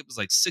 I think it was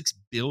like 6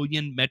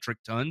 billion metric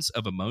tons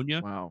of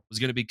ammonia was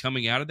going to be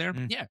coming out of there.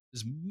 Yeah, it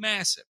was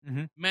massive,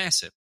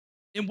 massive.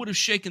 And would have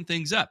shaken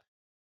things up.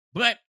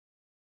 But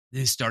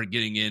they started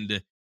getting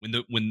into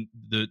when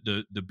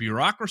the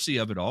bureaucracy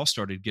of it all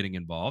started getting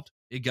involved,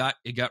 it got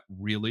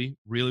really,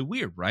 really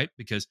weird, right?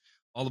 Because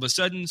all of a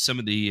sudden, some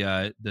of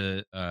the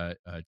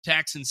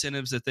tax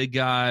incentives that they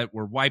got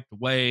were wiped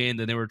away, and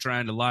then they were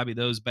trying to lobby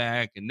those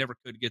back and never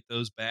could get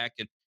those back.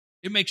 And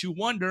it makes you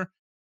wonder,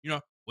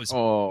 was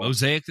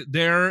Mosaic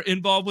there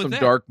involved with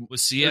that?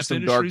 Was CF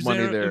Industries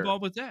there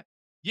involved with that?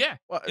 Yeah,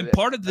 well, and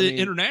part of the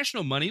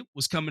international money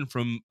was coming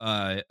from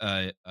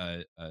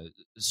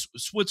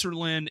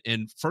Switzerland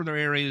and further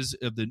areas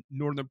of the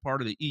northern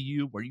part of the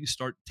EU, where you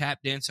start tap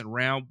dancing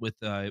around with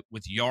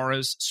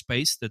Yara's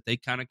space that they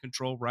kind of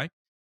control, right?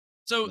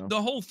 So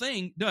the whole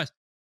thing does.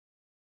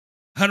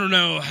 I don't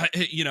know.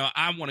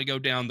 I want to go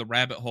down the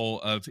rabbit hole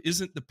of,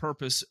 isn't the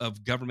purpose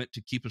of government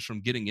to keep us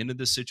from getting into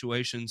these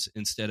situations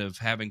instead of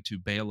having to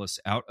bail us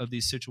out of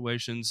these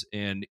situations?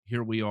 And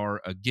here we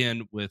are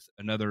again with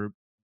another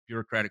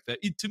bureaucratic thing.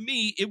 To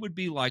me, it would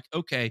be like,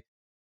 okay,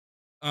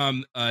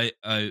 BP,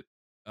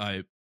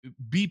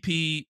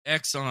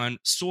 Exxon,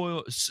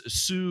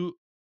 sue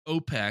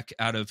OPEC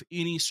out of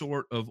any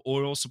sort of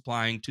oil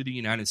supplying to the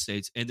United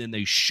States, and then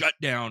they shut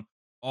down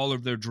all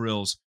of their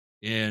drills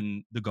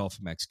in the Gulf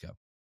of Mexico.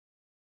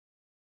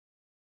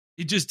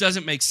 It just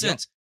doesn't make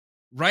sense,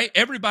 right?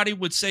 Everybody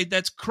would say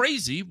that's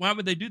crazy. Why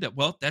would they do that?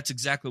 Well, that's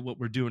exactly what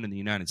we're doing in the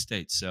United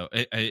States. So,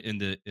 in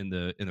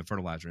the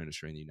fertilizer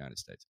industry in the United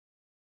States.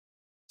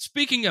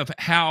 Speaking of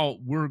how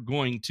we're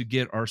going to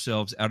get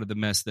ourselves out of the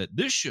mess that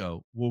this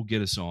show will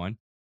get us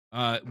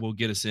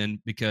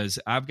in, because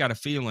I've got a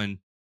feeling.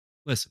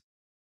 Listen,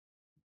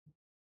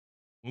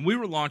 when we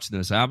were launching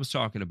this, I was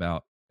talking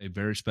about a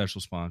very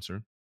special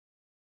sponsor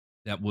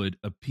that would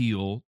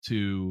appeal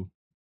to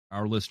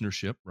our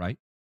listenership, right?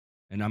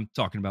 And I'm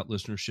talking about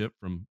listenership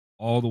from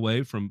all the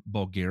way from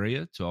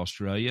Bulgaria to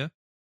Australia,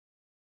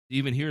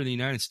 even here in the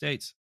United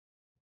States.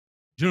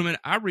 Gentlemen,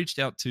 I reached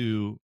out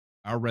to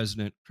our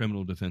resident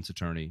criminal defense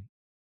attorney,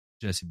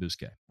 Jesse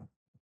Bousquet.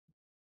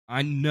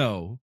 I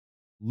know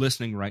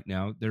listening right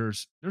now,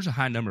 there's a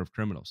high number of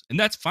criminals, and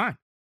that's fine.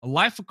 A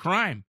life of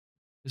crime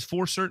is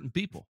for certain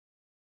people.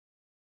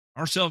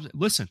 Ourselves,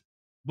 listen,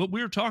 what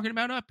we were talking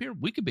about up here,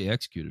 we could be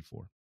executed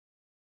for,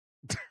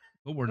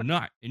 but we're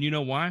not. And you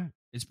know why?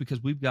 It's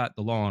because we've got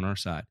the law on our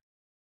side.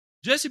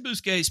 Jesse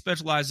Bousquet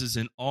specializes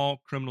in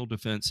all criminal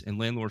defense and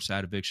landlord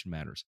side eviction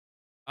matters.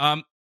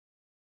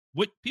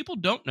 What people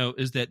don't know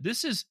is that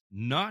this is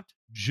not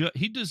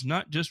he does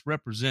not just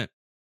represent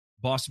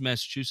Boston,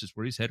 Massachusetts,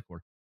 where he's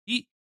headquartered.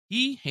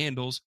 He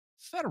handles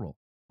federal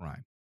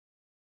crime.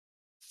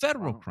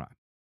 Federal crime.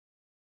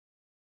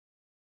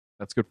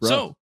 That's good for us.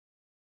 So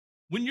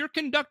when you're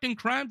conducting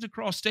crimes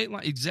across state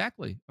lines,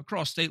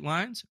 across state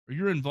lines, or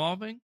you're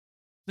involving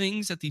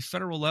things at the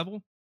federal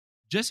level,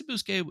 Jesse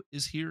Bousquet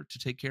is here to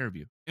take care of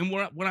you.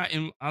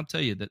 And I'll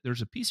tell you that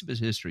there's a piece of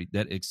his history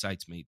that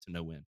excites me to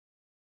no end.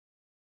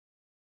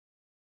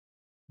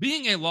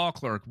 Being a law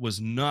clerk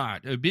was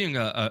not, being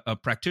a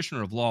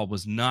practitioner of law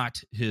was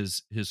not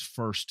his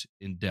first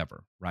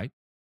endeavor, right?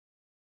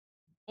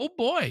 Oh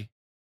boy,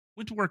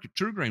 went to work at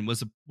TruGreen,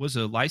 was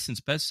a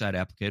licensed pesticide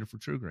applicator for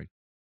TruGreen.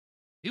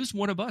 He was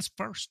one of us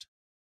first.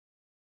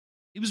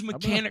 He was a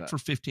mechanic for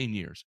 15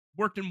 years,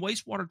 worked in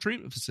wastewater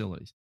treatment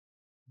facilities.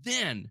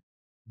 Then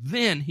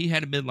he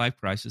had a midlife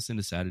crisis and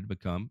decided to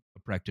become a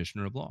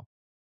practitioner of law.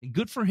 And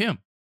good for him,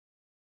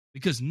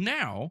 because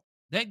now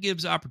that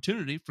gives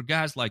opportunity for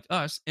guys like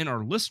us and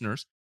our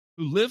listeners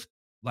who live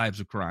lives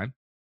of crime,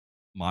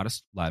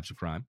 modest lives of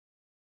crime,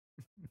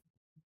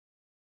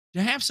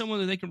 to have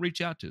someone that they can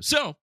reach out to.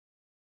 So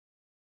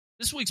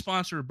this week's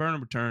sponsor of Burn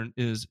and Return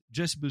is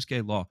Jesse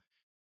Bousquet Law.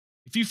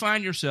 If you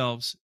find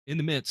yourselves in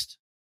the midst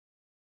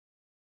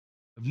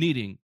of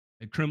needing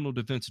a criminal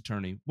defense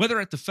attorney, whether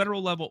at the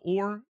federal level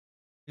or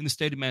in the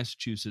state of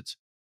Massachusetts,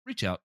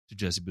 reach out to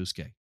Jesse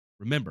Bousquet.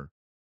 Remember,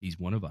 he's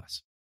one of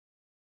us.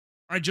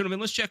 All right, gentlemen,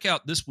 let's check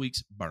out this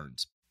week's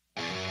Burns.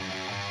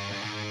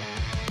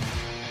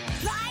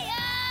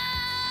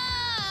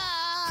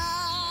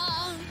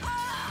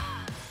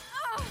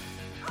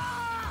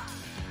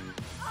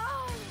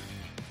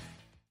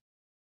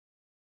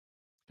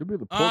 Could be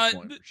the pork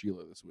loin for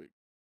Sheila this week.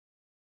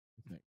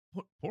 I think.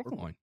 Pork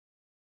loin?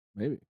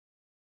 Maybe.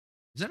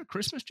 Is that a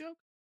Christmas joke?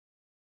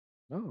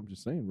 No, I'm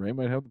just saying Ray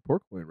might have the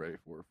pork loin ready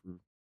for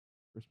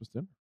Christmas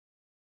dinner.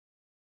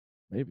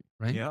 Maybe.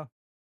 Right? Yeah.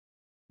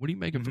 What are you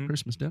making for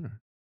Christmas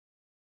dinner?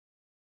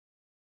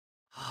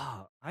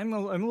 I'm a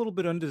little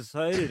bit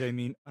undecided. I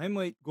mean, I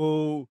might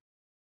go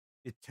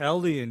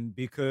Italian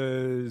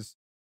because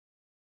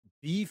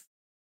beef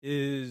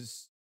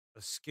is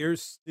a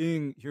scarce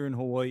thing here in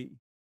Hawaii.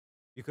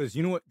 Because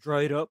you know what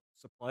dried up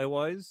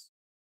supply-wise?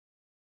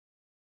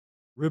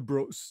 Rib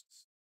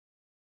roasts.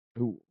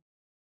 Ooh.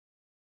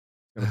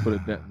 Gotta put a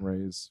dent in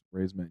Ray's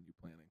menu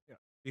planning. Yeah,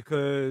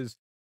 because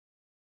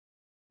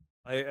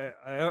I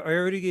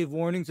already gave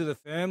warning to the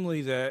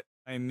family that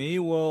I may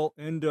well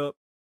end up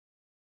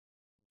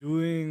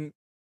doing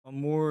a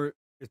more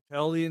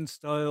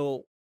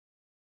Italian-style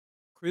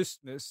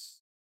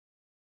Christmas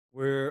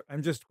where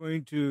I'm just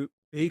going to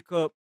bake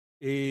up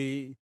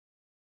a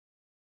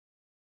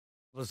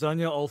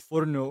lasagna al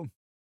forno.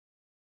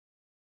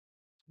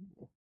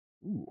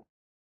 Ooh.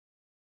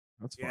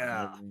 That's fine.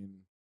 Yeah. I mean,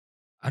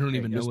 I don't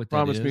even know what that is.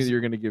 Promise me that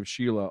you're going to give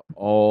Sheila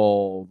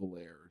all the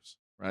layers,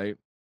 right?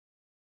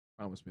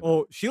 Promise me.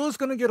 Oh, Sheila's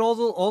going to get all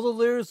the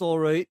layers, all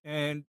right.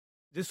 And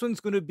this one's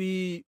going to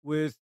be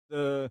with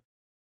the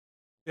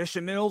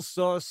bechamel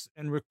sauce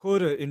and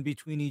ricotta in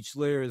between each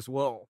layer as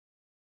well.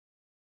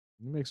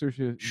 Make sure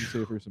you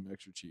save her some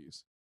extra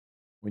cheese.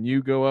 When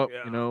you go up,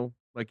 you know,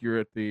 like you're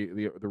at the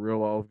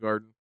real Olive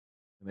Garden,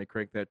 and they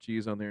crank that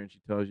cheese on there, and she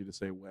tells you to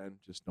say when.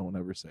 Just don't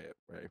ever say it,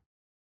 right?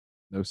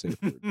 No safe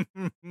word.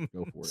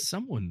 Go for it.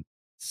 Someone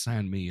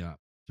sign me up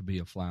to be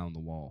a fly on the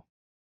wall.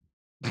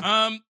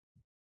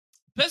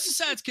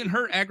 Pesticides can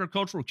hurt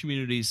agricultural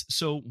communities,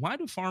 so why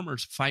do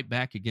farmers fight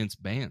back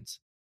against bans?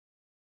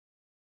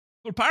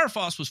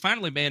 Chlorpyrifos was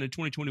finally banned in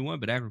 2021,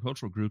 but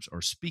agricultural groups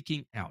are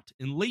speaking out.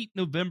 In late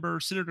November,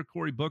 Senator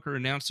Cory Booker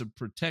announced to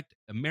Protect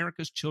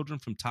America's Children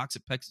from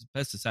Toxic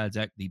Pesticides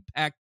Act, the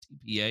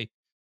PACT-TPA,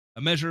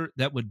 a measure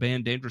that would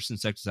ban dangerous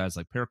insecticides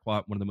like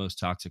paraquat, one of the most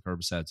toxic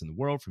herbicides in the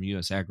world, from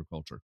U.S.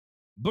 agriculture.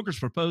 Booker's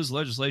proposed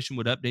legislation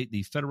would update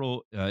the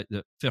federal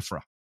the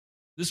FIFRA.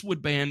 This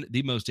would ban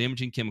the most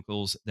damaging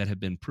chemicals that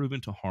have been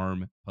proven to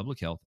harm public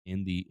health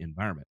and the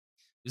environment.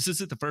 This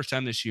isn't the first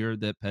time this year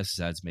that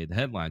pesticides made the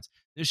headlines.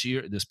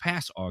 This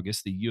past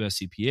August, the U.S.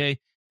 EPA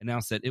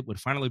announced that it would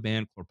finally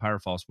ban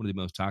chlorpyrifos, one of the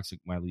most toxic,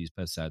 widely used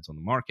pesticides on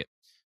the market.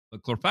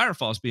 But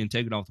chlorpyrifos being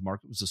taken off the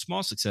market was a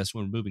small success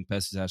when removing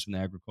pesticides from the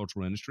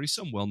agricultural industry.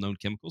 Some well-known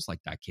chemicals like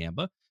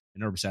dicamba,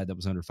 an herbicide that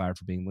was under fire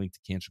for being linked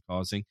to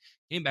cancer-causing,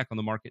 came back on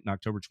the market in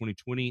October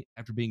 2020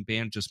 after being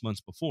banned just months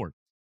before.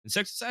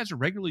 Insecticides are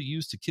regularly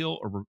used to kill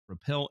or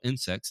repel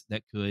insects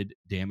that could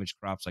damage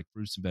crops like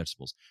fruits and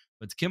vegetables,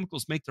 but the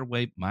chemicals make their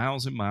way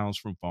miles and miles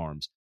from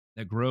farms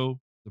that grow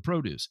the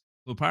produce.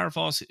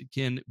 Chlorpyrifos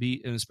can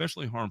be an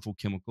especially harmful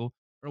chemical.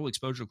 Early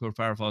exposure to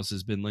chlorpyrifos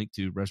has been linked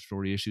to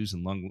respiratory issues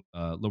and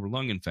lower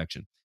lung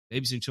infection.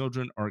 Babies and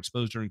children are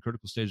exposed during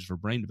critical stages for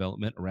brain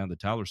development around the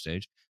toddler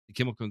stage. The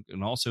chemical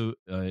can also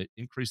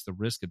increase the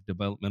risk of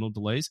developmental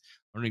delays,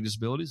 learning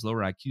disabilities,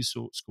 lower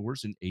IQ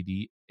scores, and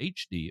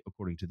ADHD,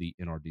 according to the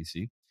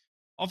NRDC.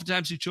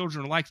 Oftentimes, these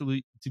children are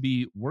likely to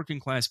be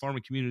working-class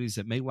farming communities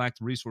that may lack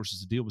the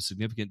resources to deal with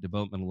significant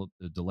developmental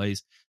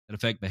delays that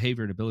affect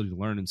behavior and ability to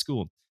learn in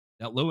school.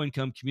 That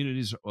low-income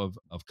communities of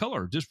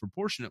color are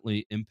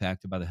disproportionately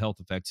impacted by the health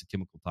effects of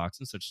chemical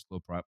toxins such as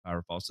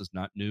chlorpyrifos is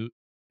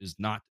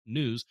not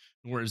news,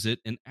 nor is it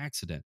an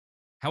accident.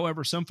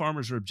 However, some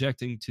farmers are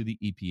objecting to the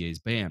EPA's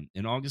ban.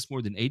 In August,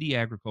 more than 80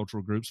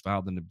 agricultural groups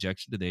filed an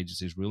objection to the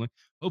agency's ruling,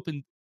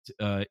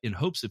 in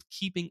hopes of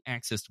keeping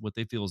access to what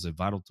they feel is a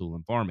vital tool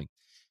in farming.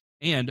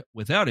 And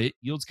without it,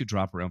 yields could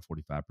drop around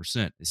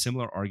 45%. A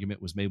similar argument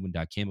was made when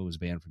dicamba was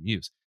banned from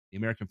use. The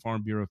American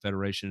Farm Bureau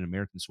Federation and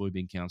American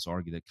Soybean Council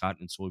argue that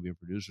cotton and soybean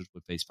producers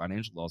would face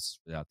financial losses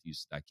without the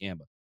use of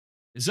dicamba.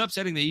 It's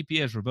upsetting the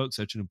EPA has revoked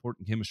such an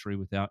important chemistry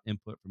without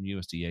input from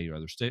USDA or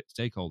other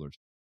stakeholders.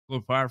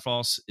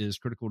 Chlorpyrifos is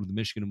critical to the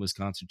Michigan and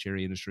Wisconsin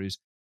cherry industries,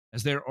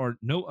 as there are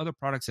no other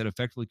products that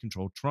effectively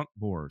control trunk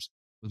borers.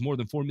 With more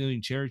than 4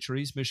 million cherry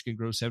trees, Michigan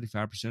grows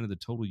 75% of the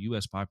total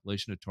U.S.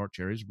 population of tart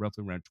cherries,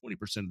 roughly around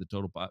 20% of the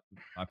total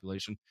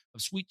population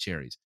of sweet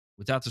cherries.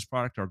 Without this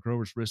product, our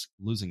growers risk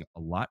losing a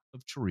lot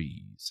of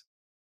trees.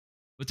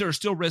 But there are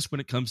still risks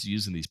when it comes to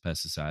using these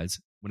pesticides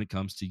when it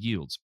comes to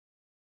yields.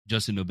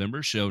 Just in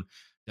November, showed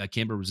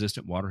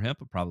dicamba-resistant water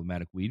hemp, a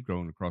problematic weed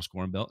growing across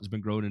Corn Belt, has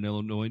been grown in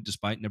Illinois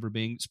despite never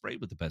being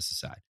sprayed with the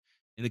pesticide.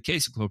 In the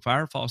case of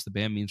chlorpyrifos, the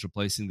ban means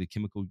replacing the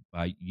chemical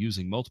by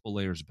using multiple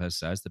layers of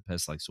pesticides that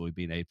pests like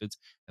soybean aphids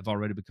have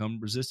already become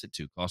resistant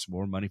to, costing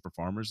more money for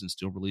farmers and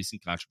still releasing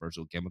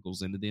controversial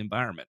chemicals into the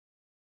environment.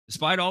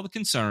 Despite all the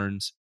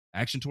concerns,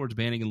 action towards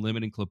banning and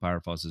limiting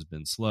chlorpyrifos has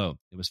been slow.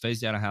 It was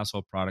phased out of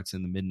household products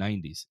in the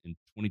mid-90s. In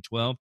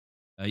 2012,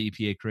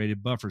 EPA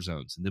created buffer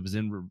zones, and it was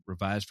then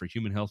revised for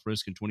human health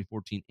risk in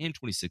 2014 and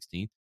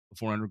 2016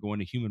 before undergoing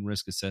a human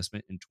risk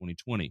assessment in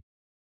 2020.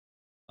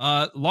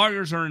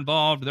 Lawyers are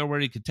involved. They're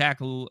ready to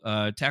tackle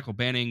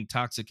banning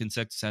toxic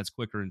insecticides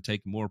quicker and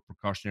take a more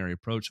precautionary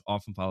approach,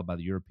 often followed by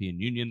the European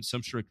Union.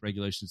 Some strict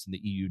regulations in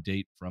the EU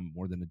date from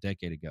more than a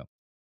decade ago.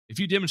 If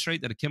you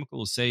demonstrate that a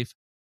chemical is safe,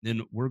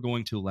 then we're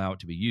going to allow it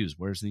to be used.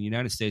 Whereas in the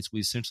United States, we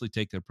essentially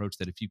take the approach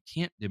that if you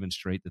can't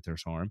demonstrate that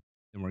there's harm,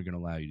 then we're going to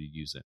allow you to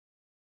use it.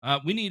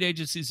 We need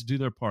agencies to do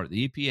their part.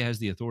 The EPA has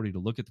the authority to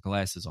look at the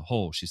class as a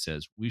whole, she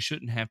says. We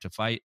shouldn't have to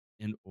fight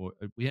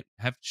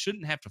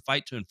shouldn't have to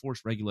fight to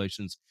enforce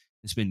regulations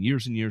and spend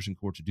years and years in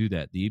court to do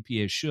that. The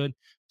EPA should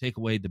take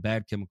away the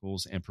bad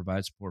chemicals and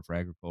provide support for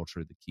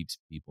agriculture that keeps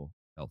people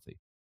healthy.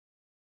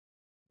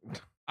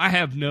 I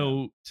have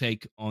no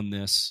take on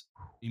this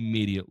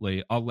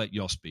immediately. I'll let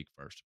y'all speak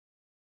first.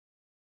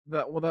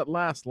 That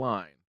last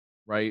line,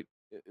 right?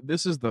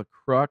 This is the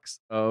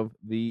crux of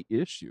the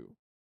issue.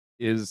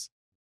 Let's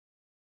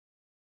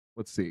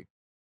see.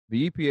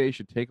 The EPA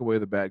should take away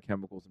the bad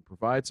chemicals and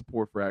provide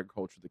support for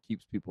agriculture that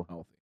keeps people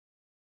healthy.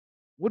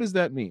 What does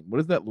that mean? What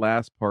does that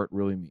last part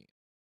really mean?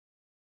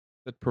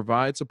 That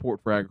provide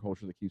support for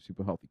agriculture that keeps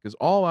people healthy. Because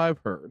all I've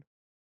heard,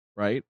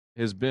 right,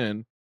 has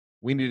been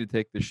we need to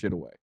take this shit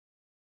away.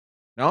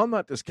 Now I'm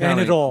not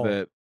discounting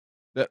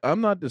that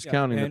I'm not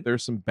discounting that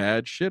there's some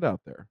bad shit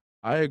out there.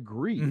 I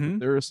agree that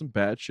there is some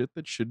bad shit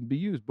that shouldn't be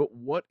used. But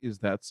what is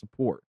that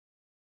support?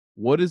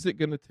 What is it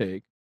going to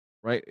take?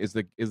 Right? Is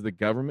the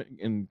government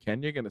in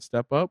Kenya going to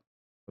step up?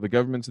 Are the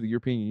governments of the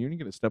European Union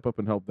going to step up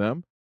and help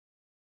them?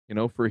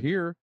 For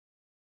here,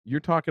 you're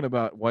talking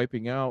about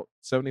wiping out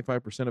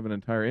 75% of an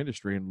entire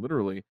industry and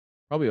literally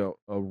probably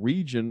a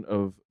region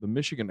of the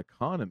Michigan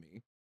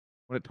economy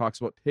when it talks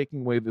about taking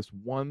away this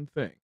one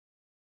thing.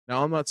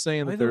 Now, I'm not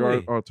saying that there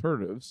are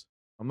alternatives.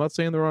 I'm not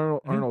saying there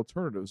aren't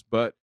alternatives,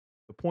 but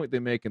the point they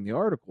make in the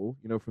article,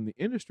 from the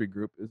industry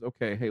group is,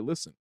 okay, hey,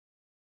 listen,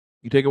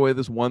 you take away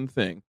this one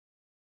thing,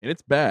 and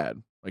it's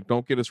bad. Like,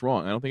 don't get us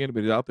wrong. I don't think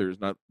anybody out there is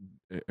not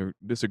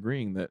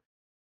disagreeing that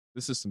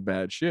this is some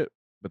bad shit,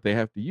 but they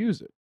have to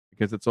use it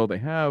because that's all they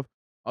have.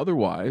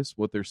 Otherwise,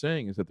 what they're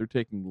saying is that they're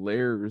taking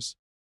layers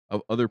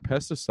of other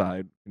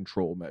pesticide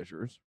control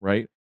measures,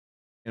 right,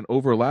 and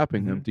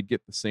overlapping them to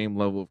get the same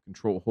level of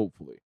control,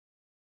 hopefully.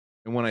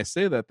 And when I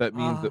say that, that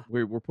means that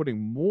we're putting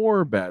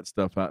more bad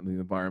stuff out in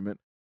the environment,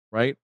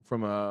 right,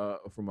 from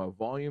a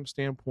volume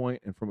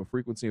standpoint and from a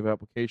frequency of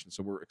application.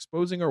 So we're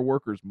exposing our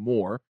workers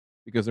more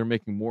because they're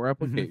making more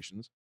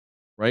applications,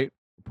 right?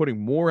 We're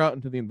putting more out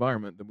into the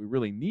environment than we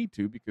really need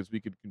to because we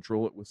could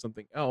control it with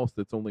something else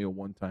that's only a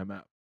one-time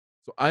app.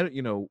 So I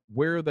don't,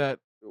 where that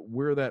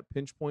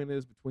pinch point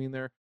is between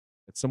there.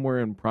 It's somewhere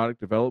in product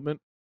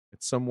development.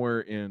 It's somewhere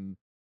in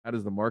how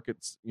does the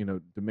markets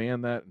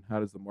demand that, and how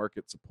does the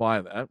market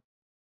supply that.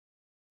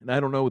 And I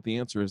don't know what the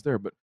answer is there,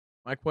 but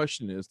my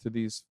question is to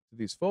these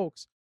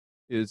folks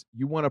is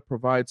you want to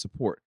provide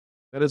support.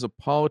 That is a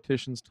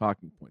politician's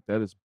talking point.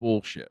 That is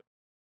bullshit.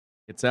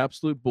 It's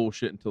absolute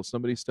bullshit until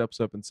somebody steps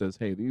up and says,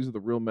 "Hey, these are the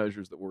real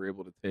measures that we're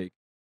able to take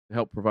to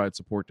help provide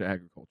support to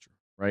agriculture,"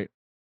 right?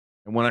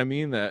 And what I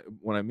mean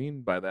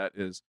by that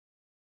is,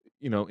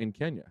 in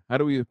Kenya, how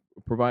do we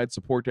provide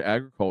support to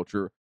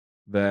agriculture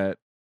that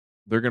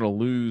they're going to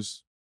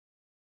lose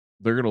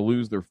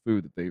their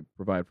food that they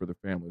provide for their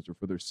families or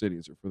for their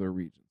cities or for their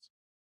regions?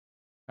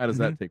 How does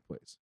that take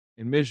place?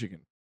 In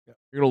Michigan,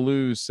 you're going to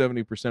lose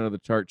 70% of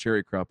the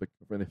cherry crop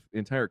for the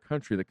entire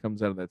country that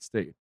comes out of that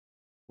state.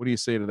 What do you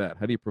say to that?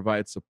 How do you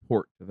provide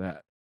support to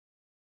that?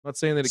 I'm not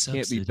saying that it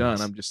can't be done.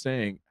 I'm just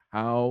saying,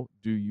 how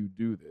do you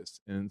do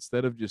this? And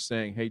instead of just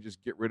saying, "Hey,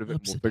 just get rid of it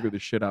and we'll figure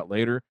this shit out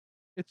later,"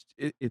 it's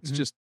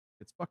just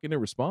it's fucking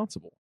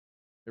irresponsible.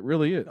 It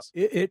really is.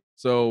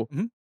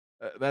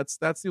 That's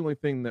the only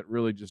thing that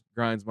really just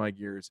grinds my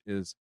gears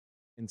is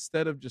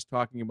instead of just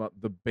talking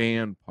about the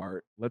ban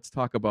part, let's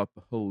talk about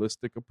the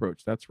holistic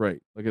approach. That's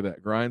right. Look at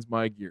that. Grinds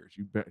my gears.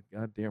 You bet.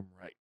 Goddamn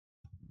right.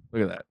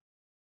 Look at that.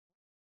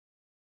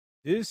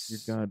 You're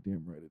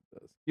goddamn right. It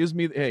does. Gives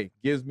me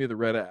the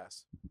red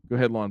ass. Go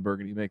ahead, Lon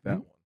Burgundy. Make that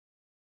one.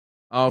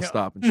 I'll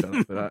stop and shut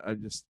up. But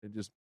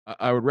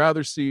I would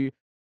rather see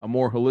a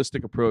more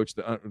holistic approach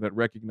that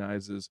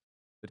recognizes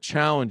the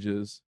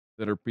challenges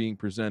that are being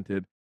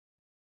presented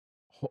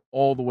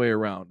all the way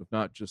around, of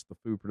not just the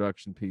food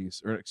production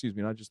piece, or excuse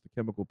me, not just the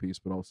chemical piece,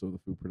 but also the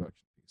food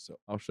production piece. So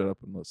I'll shut up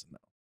and listen now.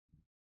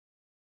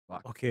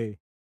 Fuck. Okay.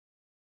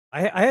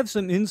 I have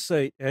some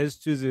insight as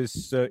to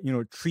this,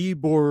 tree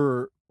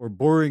borer or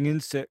boring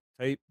insect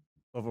type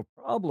of a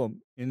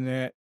problem, in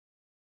that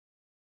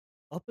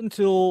up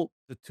until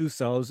the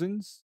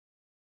 2000s,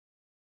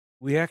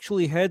 we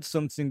actually had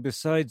something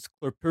besides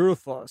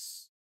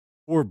chlorpyrifos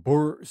for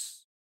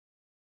borers,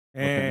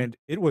 and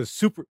it was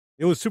super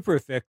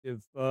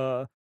effective.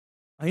 I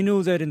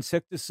know that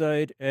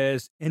insecticide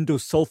as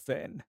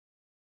endosulfan,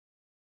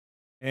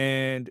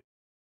 and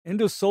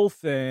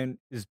endosulfan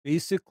is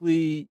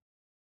basically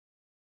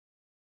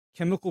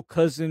chemical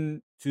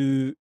cousin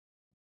to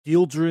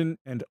dieldrin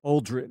and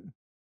aldrin,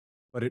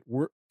 but it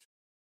worked.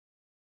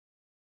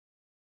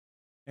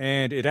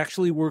 And it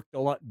actually worked a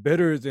lot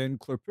better than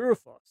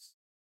chlorpyrifos.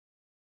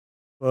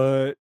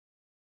 But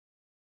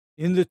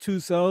in the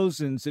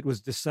 2000s, it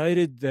was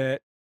decided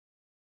that,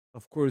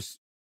 of course,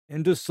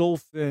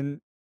 endosulfan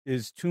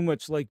is too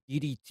much like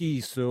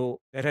DDT, so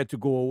that had to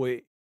go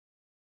away.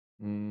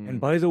 And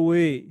by the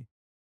way,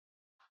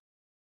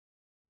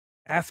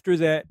 after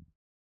that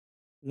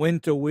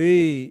went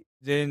away,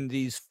 then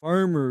these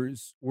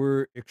farmers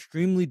were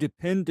extremely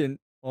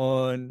dependent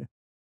on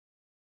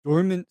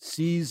dormant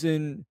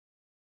season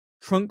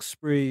trunk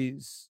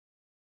sprays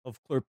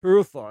of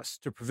chlorpyrifos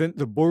to prevent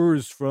the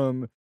borers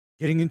from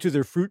getting into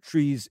their fruit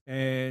trees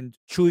and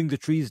chewing the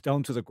trees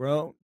down to the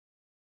ground.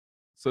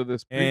 So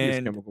this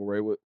previous chemical,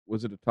 right,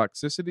 was it a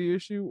toxicity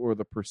issue or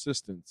the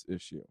persistence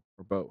issue,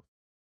 or both?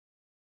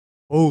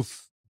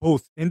 Both.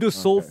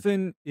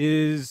 Endosulfan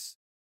is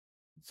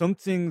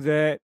something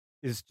that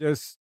is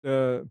just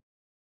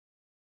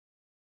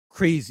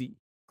crazy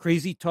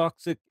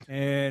toxic,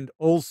 and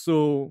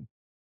also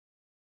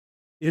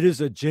it is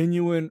a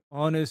genuine,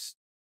 honest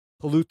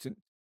pollutant.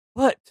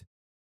 But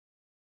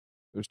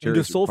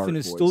endosulfan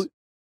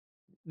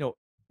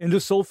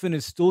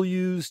is still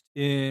used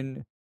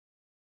in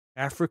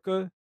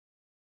Africa,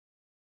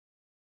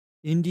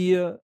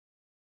 India,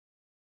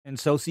 and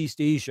Southeast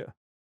Asia.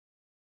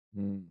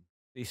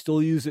 They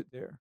still use it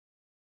there.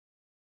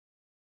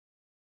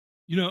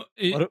 Go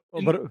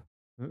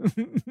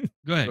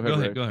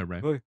ahead,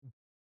 Brian.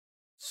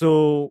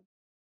 So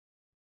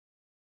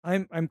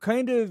I'm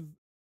kind of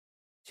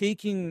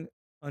taking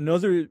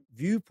another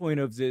viewpoint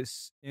of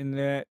this, in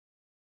that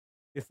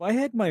if I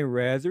had my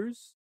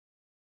rathers,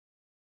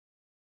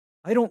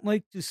 I don't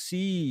like to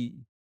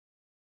see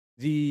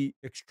the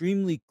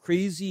extremely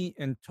crazy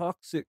and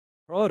toxic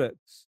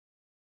products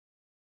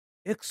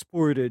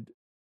exported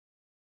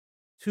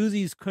to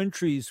these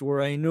countries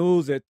where I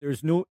know that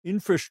there's no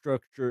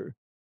infrastructure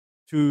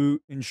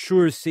to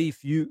ensure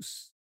safe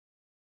use.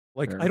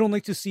 Like, I don't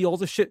like to see all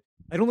the shit.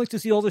 I don't like to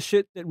see all the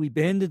shit that we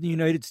banned in the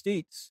United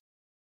States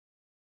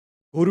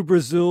go to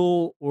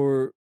Brazil,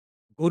 or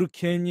go to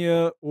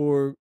Kenya,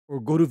 or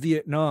go to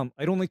Vietnam.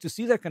 I don't like to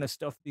see that kind of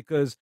stuff,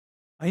 because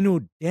I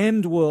know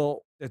damned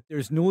well that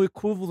there's no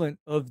equivalent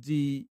of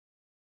the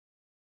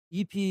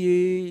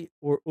EPA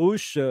or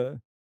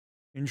OSHA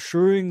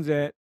ensuring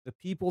that the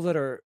people that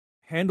are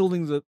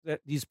handling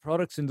these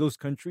products in those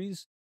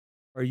countries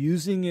are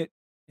using it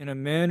in a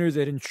manner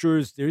that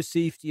ensures their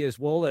safety as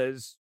well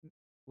as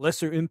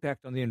lesser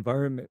impact on the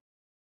environment.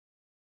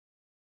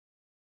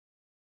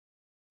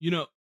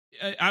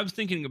 I was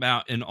thinking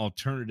about an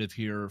alternative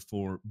here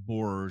for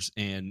borers,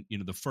 and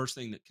the first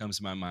thing that comes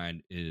to my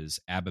mind is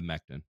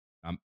abamectin.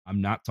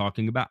 I'm not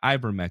talking about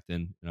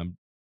ivermectin, and I'm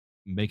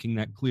making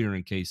that clear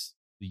in case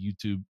the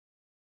YouTube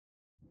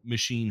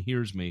machine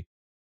hears me.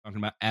 I'm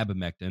talking about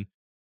abamectin,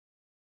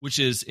 which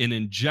is an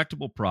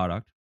injectable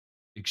product,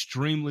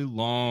 extremely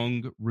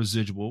long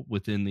residual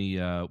within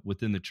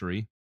the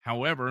tree.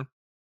 However,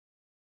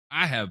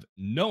 I have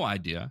no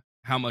idea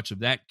how much of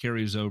that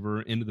carries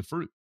over into the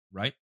fruit,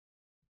 right?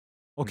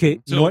 Okay, you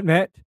know So- what,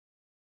 Matt?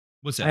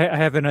 What's that? I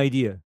have an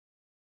idea.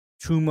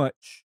 Too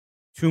much.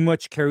 Too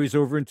much carries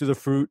over into the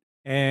fruit.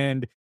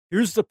 And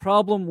here's the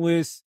problem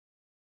with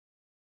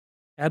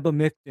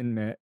abamectin,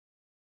 Matt.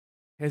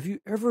 Have you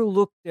ever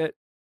looked at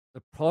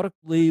the product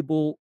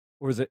label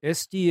or the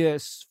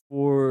SDS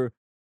for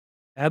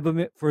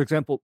for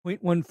example,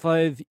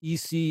 0.15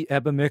 EC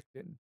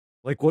abamectin,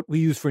 like what we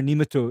use for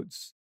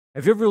nematodes?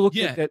 Have you ever looked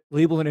Yeah. at that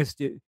label in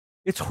SDS?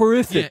 It's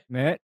horrific,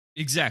 Matt.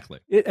 Exactly.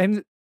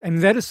 And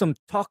that is some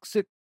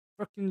toxic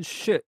fucking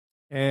shit.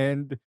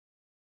 And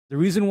the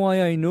reason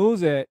why I know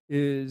that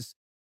is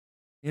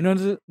in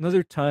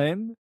another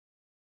time,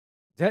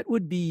 that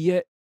would be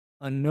yet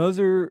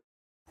another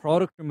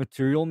product or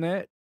material,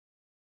 Matt,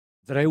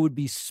 that I would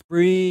be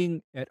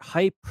spraying at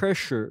high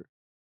pressure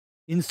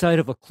inside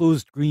of a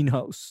closed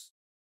greenhouse.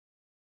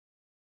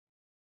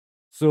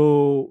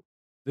 So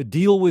the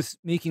deal with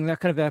making that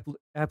kind of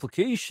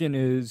application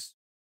is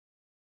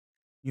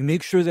you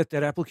make sure that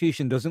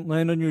application doesn't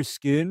land on your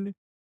skin,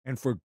 and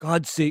for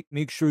God's sake,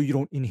 make sure you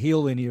don't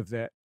inhale any of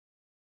that.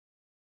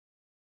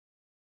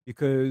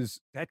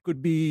 Because that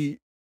could be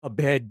a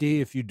bad day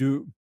if you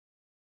do.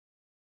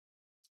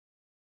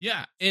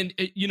 Yeah, and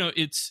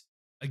it's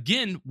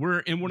again, we're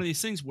in one of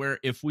these things where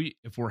if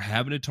we're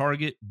having to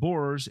target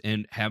borers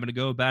and having to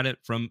go about it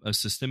from a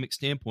systemic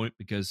standpoint,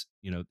 because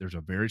there's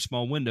a very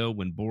small window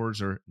when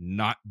borers are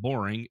not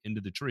boring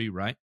into the tree,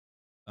 right?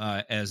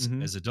 As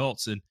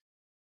adults, and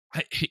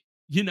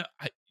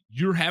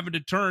you're having to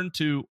turn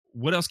to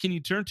what else can you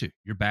turn to?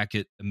 You're back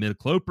at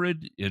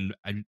imidacloprid, and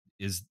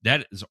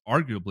that is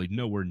arguably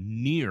nowhere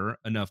near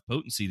enough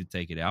potency to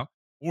take it out,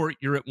 or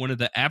you're at one of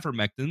the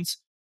avermectins,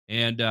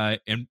 and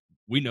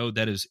we know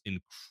that is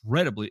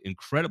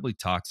incredibly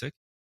toxic,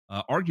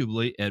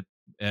 arguably at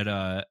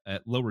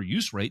lower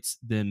use rates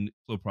than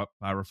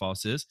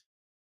chlorpyrifos is.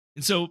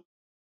 And so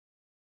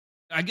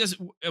I guess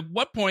at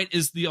what point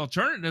is the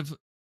alternative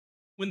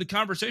when the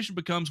conversation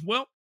becomes,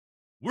 well,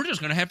 we're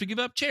just going to have to give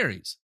up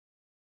cherries?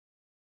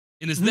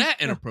 And is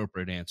that an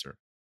appropriate answer?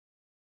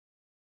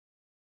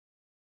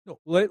 No,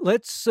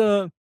 let's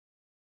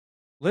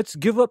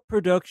give up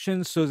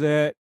production so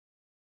that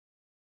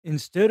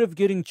instead of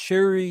getting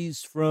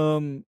cherries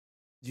from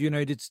the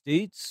United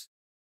States,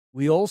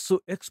 we also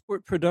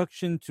export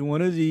production to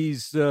one of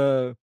these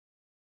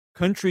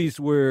countries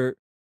where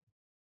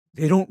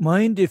they don't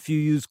mind if you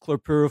use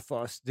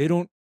chlorpyrifos. They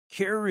don't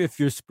care if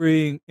you're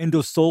spraying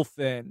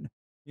endosulfan.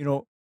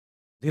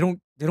 They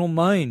don't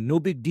mind. No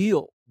big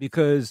deal,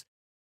 because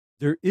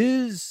there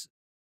is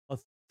a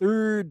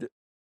third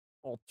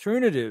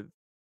alternative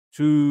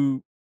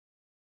to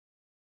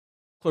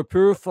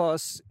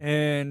chlorpyrifos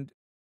and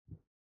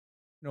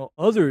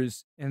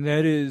others, and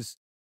that is,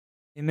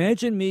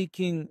 imagine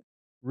making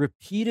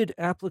repeated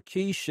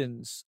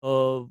applications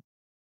of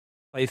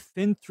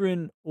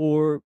bifenthrin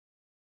or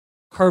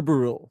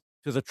carbaryl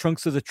to the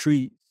trunks of the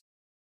trees.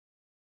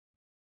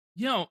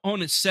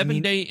 On a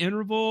 7-day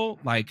interval,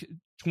 like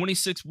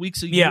 26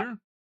 weeks a year.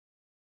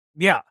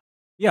 Yeah.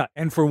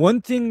 And for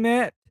one thing,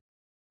 Matt,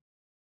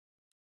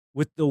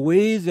 with the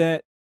way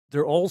that the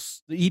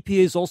EPA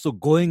is also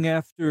going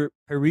after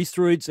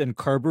pyrethroids and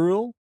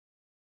carbaryl,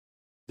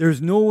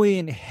 there's no way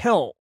in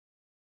hell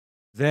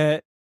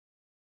that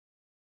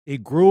a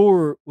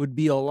grower would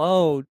be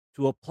allowed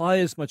to apply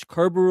as much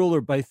carbaryl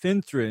or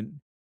bifenthrin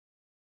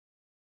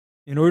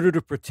in order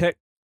to protect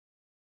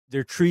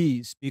their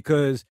trees,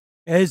 because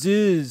as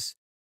is,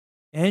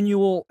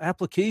 annual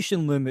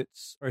application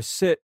limits are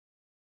set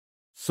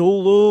so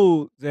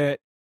low that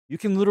you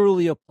can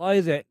literally apply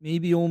that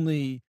maybe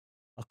only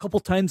a couple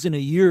times in a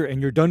year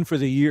and you're done for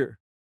the year.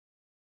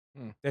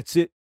 That's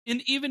it.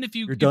 And even if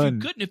you done.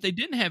 couldn't, if they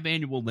didn't have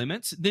annual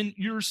limits, then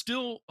you're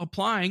still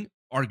applying,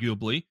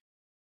 arguably,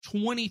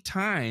 20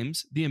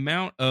 times the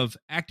amount of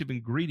active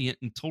ingredient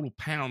in total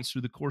pounds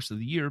through the course of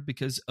the year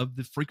because of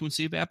the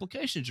frequency of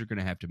applications you're going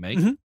to have to make.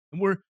 And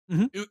and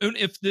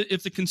if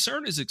the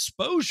concern is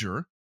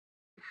exposure,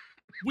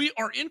 we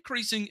are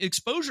increasing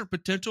exposure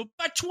potential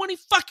by 20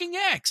 fucking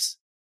X.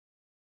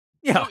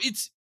 Yeah.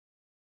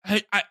 So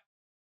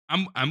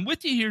I'm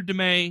with you here,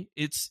 DeMay.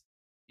 It's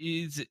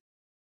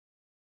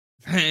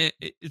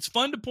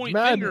fun to point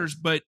fingers,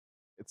 but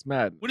it's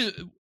madness. What is?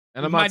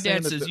 And I'm my not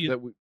saying dad says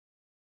that we.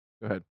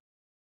 Go ahead.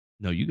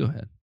 No, you go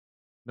ahead.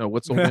 No,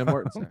 what's old man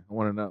Martin say? I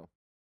want to know.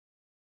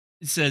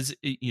 It says,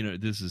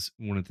 this is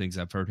one of the things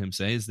I've heard him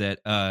say, is that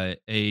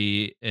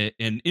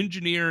an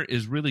engineer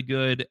is really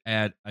good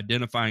at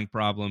identifying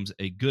problems.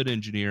 A good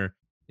engineer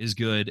is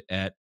good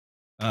at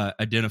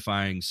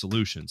identifying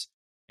solutions.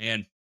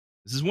 And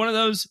This is one of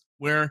those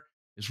where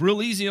it's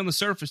real easy on the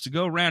surface to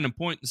go around and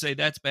point and say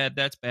that's bad,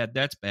 that's bad,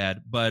 that's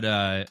bad. But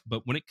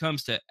when it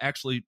comes to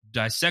actually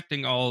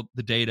dissecting all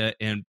the data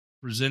and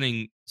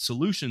presenting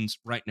solutions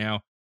right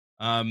now,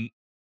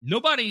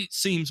 nobody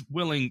seems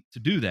willing to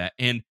do that.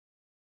 And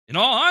in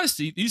all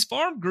honesty, these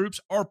farm groups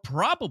are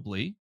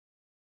probably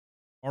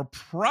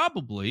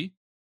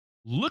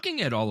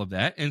looking at all of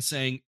that and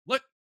saying,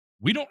 look,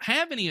 we don't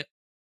have any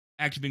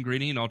active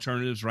ingredient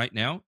alternatives right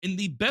now. And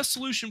the best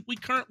solution we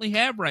currently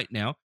have right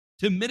now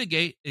to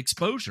mitigate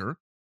exposure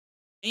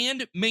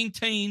and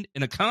maintain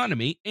an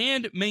economy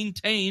and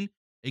maintain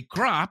a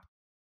crop,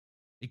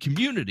 a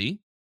community,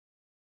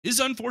 is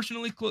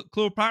unfortunately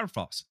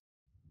chlorpyrifos.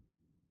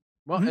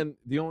 Well, and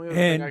the only other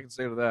thing I can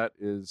say to that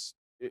is,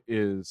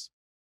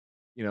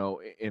 you know,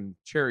 and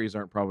cherries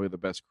aren't probably the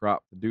best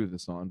crop to do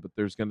this on, but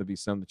there's going to be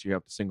some that you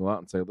have to single out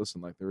and say,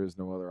 listen, like there is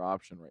no other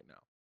option right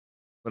now.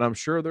 But I'm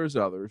sure there's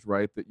others,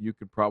 right, that you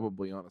could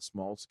probably on a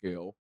small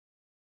scale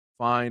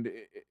find,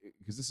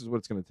 because this is what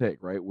it's going to take,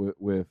 right?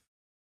 With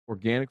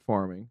organic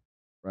farming,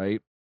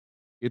 right,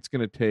 it's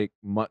going to take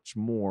much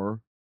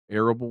more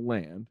arable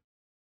land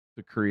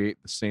to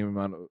create the same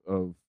amount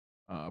of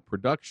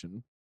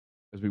production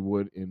as we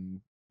would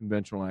in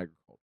conventional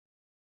agriculture,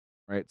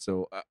 right?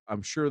 So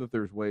I'm sure that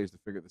there's ways to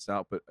figure this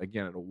out, but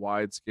again, at a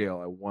wide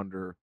scale, I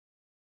wonder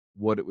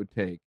what it would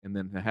take, and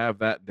then to have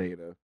that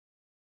data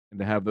and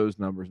to have those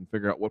numbers and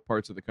figure out what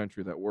parts of the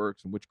country that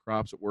works and which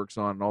crops it works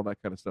on and all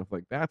that kind of stuff.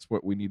 Like that's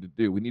what we need to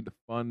do. We need to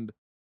fund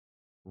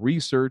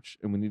research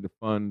and we need to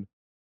fund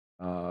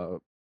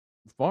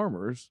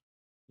farmers,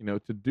 you know,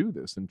 to do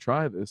this and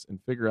try this and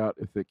figure out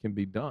if it can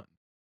be done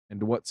and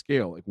to what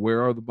scale. Like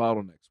where are the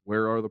bottlenecks?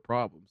 Where are the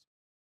problems?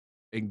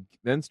 And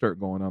then start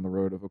going on the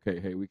road of,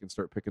 okay, hey, we can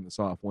start picking this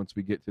off once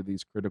we get to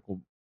these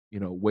critical, you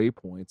know,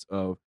 waypoints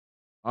of,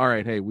 all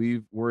right, hey,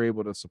 we're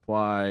able to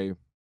supply,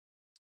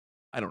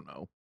 I don't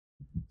know,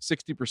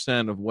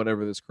 60% of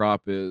whatever this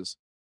crop is,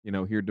 you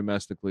know, here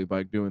domestically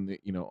by doing the,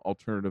 you know,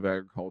 alternative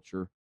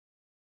agriculture,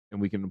 and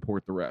we can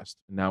import the rest.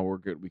 And now we're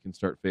good. We can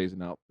start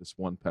phasing out this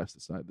one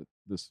pesticide that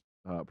this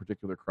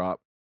particular crop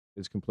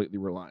is completely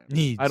reliant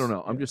on. I don't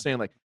know. I'm just saying,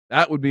 like,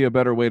 that would be a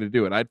better way to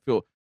do it. I'd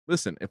feel,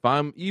 listen, if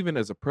I'm even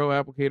as a pro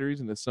applicator,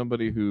 even as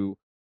somebody who,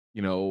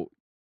 you know,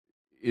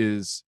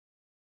 is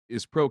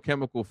pro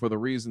chemical for the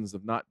reasons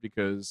of not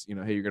because, you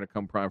know, hey, you're going to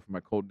come prime for my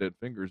cold dead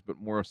fingers, but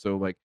more so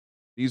like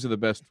these are the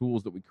best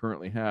tools that we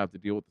currently have to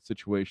deal with the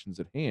situations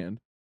at hand.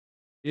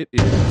 It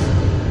is,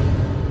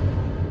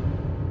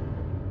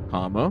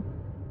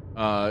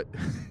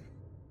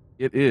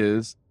 it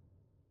is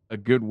a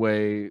good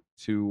way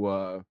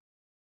to,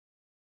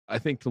 I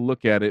think, to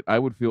look at it. I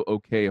would feel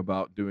okay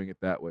about doing it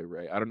that way,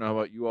 Ray. I don't know how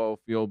about you all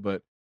feel,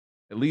 but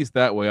at least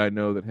that way I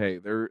know that, hey,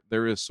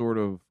 there is sort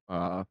of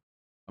a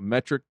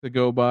metric to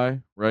go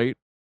by, right?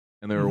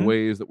 And there are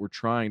ways that we're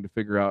trying to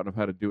figure out of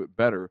how to do it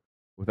better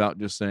without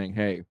just saying,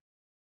 hey,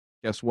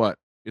 guess what?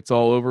 It's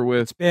all over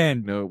with. It's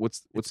banned. You know,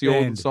 what's the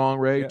old song,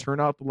 Ray? Yeah. Turn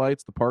out the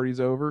lights, the party's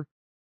over.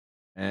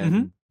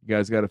 And you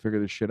guys got to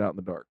figure this shit out in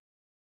the dark.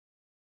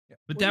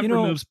 But that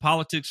removes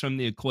politics from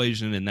the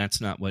equation, and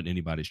that's not what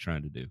anybody's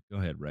trying to do. Go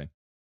ahead, Ray.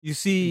 You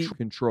see,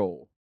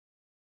 control.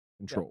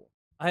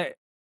 Yeah,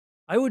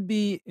 I would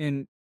be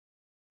in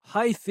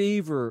high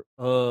favor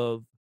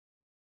of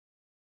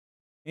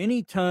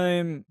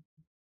anytime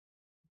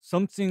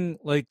something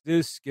like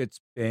this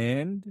gets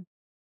banned,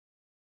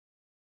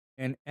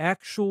 an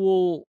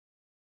actual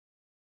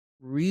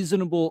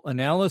reasonable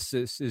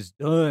analysis is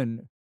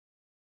done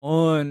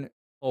on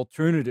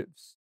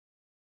alternatives,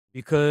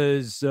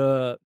 because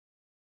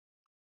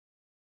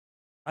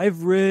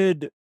I've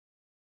read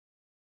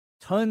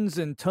tons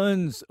and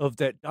tons of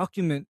that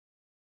document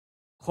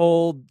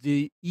called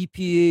the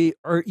EPA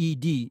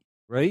RED,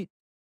 right?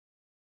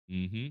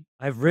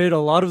 I've read a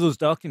lot of those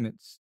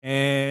documents,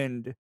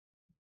 and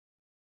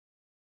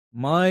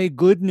my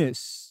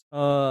goodness,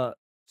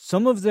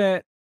 some of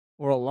that,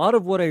 or a lot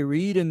of what I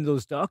read in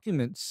those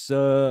documents,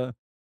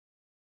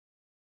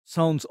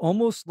 sounds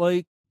almost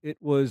like it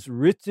was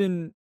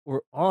written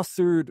or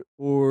authored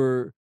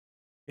or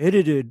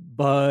edited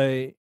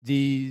by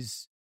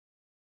these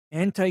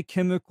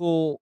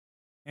anti-chemical,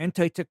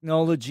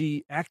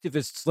 anti-technology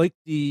activists like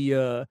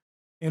the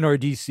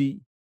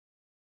NRDC,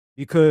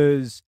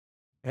 because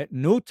at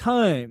no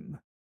time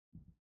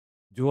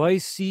do I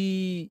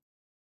see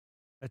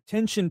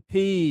attention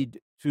paid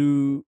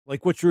to,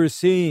 like what you were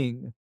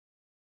saying,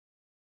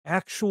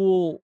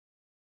 actual,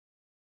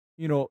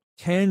 you know,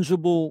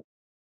 tangible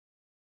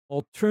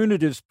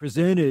alternatives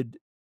presented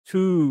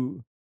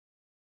to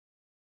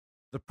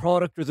the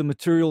product or the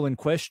material in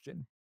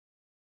question.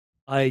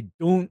 I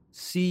don't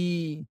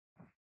see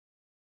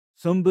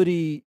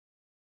somebody,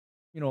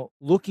 you know,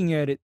 looking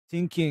at it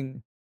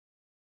thinking,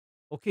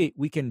 okay,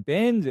 we can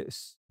ban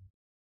this,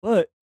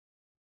 but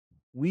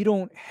we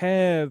don't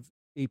have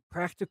a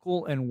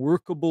practical and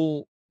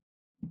workable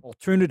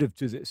alternative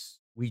to this.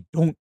 We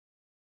don't.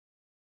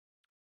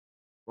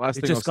 Last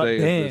it thing just I'll got say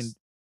banned. is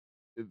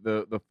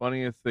this, the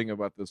funniest thing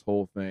about this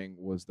whole thing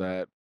was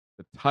that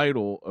the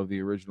title of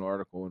the original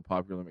article in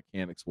Popular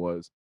Mechanics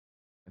was,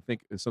 I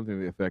think, is something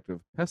to the effect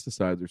of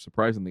pesticides are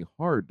surprisingly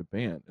hard to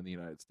ban in the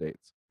United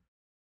States.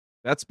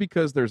 That's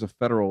because there's a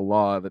federal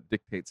law that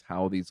dictates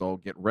how these all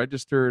get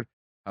registered,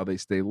 how they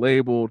stay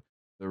labeled,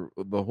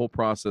 the whole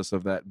process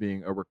of that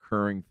being a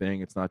recurring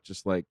thing. It's not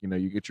just like,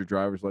 you get your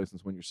driver's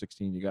license when you're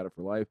 16, you got it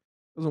for life.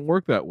 It doesn't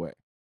work that way,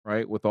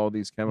 right? With all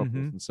these chemicals.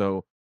 Mhm. And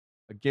so,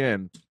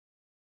 again,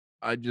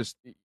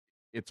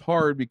 it's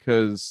hard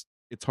because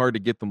it's hard to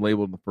get them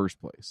labeled in the first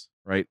place,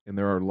 right? And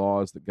there are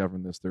laws that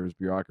govern this. There's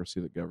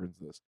bureaucracy that governs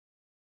this.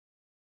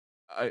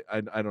 I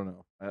don't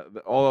know.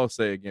 All I'll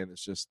say again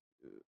is just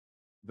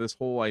this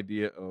whole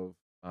idea of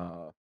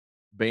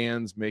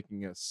bans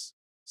making us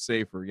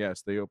safer.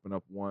 Yes, they open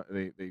up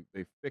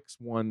they fix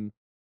one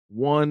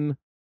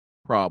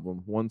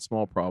problem, one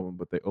small problem,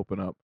 but they open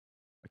up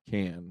a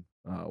can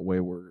way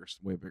worse,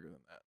 way bigger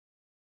than that.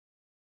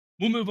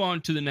 We'll move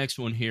on to the next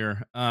one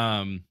here.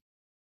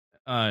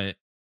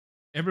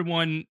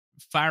 Everyone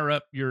fire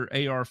up your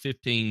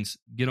AR-15s.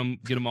 Get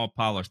them all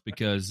polished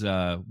because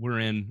we're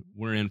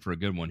in for a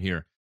good one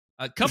here.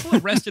 A couple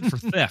arrested for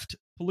theft.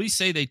 Police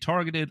say they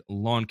targeted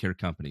lawn care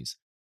companies.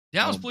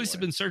 Dallas police have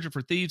been searching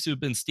for thieves who have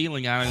been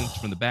stealing items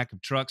from the back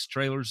of trucks,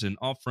 trailers, and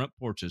off front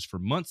porches. For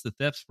months, the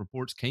theft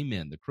reports came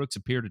in. The crooks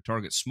appear to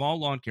target small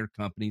lawn care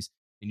companies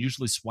and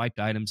usually swiped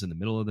items in the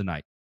middle of the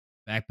night.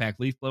 Backpack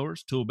leaf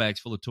blowers, tool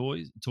bags full of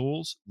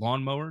tools,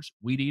 lawnmowers,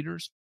 weed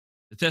eaters.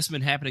 The thefts have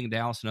been happening in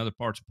Dallas and other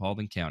parts of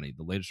Paulding County.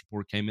 The latest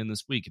report came in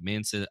this week. A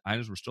man said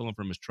items were stolen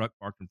from his truck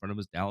parked in front of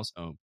his Dallas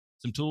home.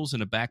 Some tools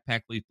and a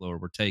backpack leaf blower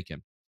were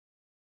taken.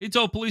 He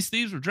told police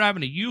thieves were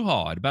driving a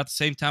U-Haul. At about the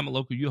same time, a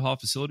local U-Haul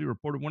facility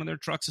reported one of their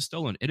trucks is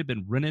stolen. It had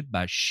been rented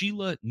by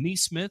Sheila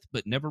Neesmith,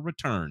 but never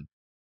returned.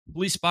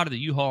 Police spotted the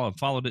U-Haul and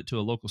followed it to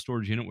a local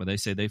storage unit where they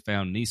say they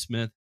found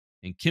Neesmith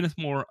and Kenneth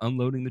Moore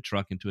unloading the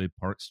truck into a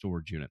parked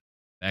storage unit.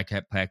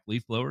 Backpack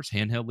leaf blowers,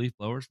 handheld leaf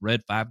blowers,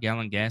 red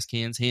 5-gallon gas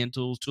cans, hand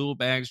tools, tool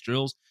bags,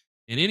 drills,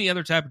 and any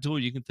other type of tool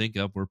you can think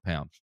of were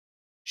found.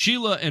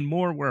 Sheila and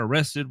Moore were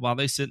arrested while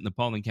they sit in the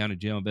Paulding County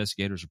Jail.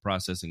 Investigators are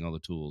processing all the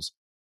tools.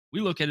 We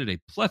located a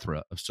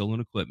plethora of stolen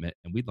equipment,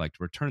 and we'd like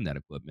to return that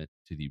equipment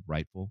to the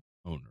rightful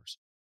owners.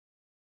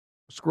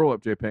 Scroll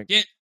up, J-Pink.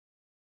 Yeah.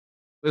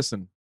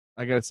 Listen,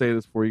 I got to say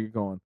this before you get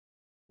going.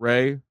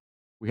 Ray,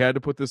 we had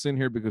to put this in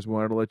here because we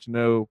wanted to let you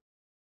know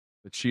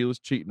that Sheila's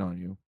cheating on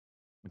you.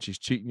 And she's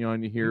cheating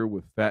on you here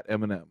with Fat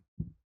M&M.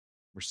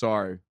 We're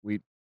sorry. We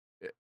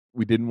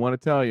didn't want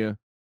to tell you,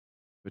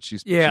 but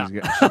she's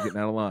getting out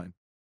of line.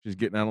 She's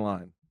getting out of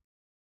line.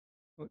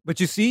 But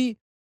you see,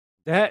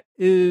 that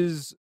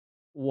is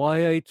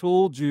why I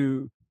told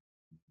you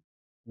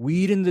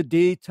weed in the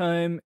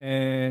daytime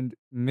and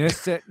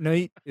meth at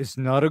night is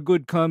not a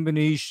good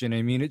combination.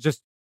 I mean, it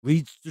just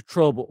leads to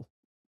trouble.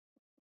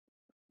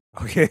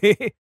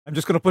 Okay? I'm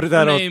just going to put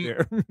that out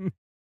there.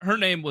 Her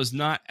name was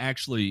not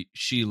actually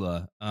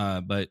Sheila,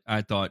 but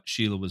I thought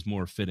Sheila was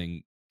more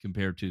fitting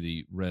compared to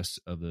the rest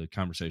of the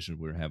conversations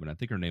we were having. I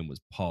think her name was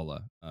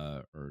Paula,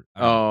 I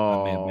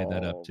may have made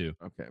that up too.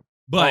 Okay.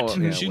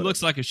 But she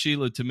looks like a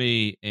Sheila to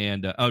me.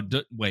 And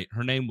wait,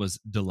 her name was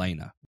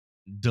Delana.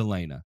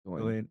 Delana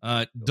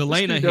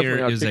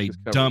here is a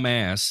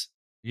dumbass.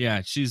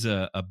 Yeah, she's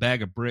a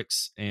bag of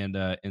bricks, and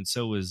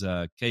so is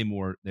Kay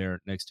Moore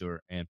there next to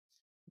her. And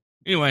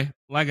anyway,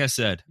 like I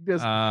said,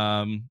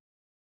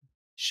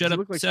 shut up.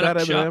 Look like set Fat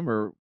up shop. M&M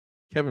or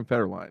Kevin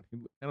Federline. He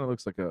kind of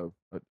looks like a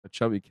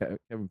chubby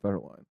Kevin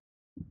Federline.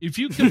 If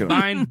you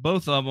combine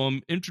both of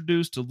them,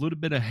 introduced a little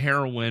bit of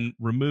heroin,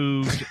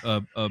 removed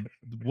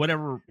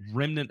whatever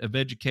remnant of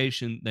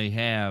education they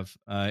have,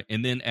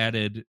 and then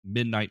added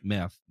midnight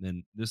meth,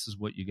 then this is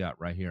what you got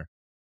right here.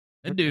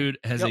 That dude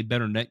has a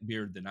better neck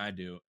beard than I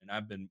do, and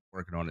I've been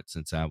working on it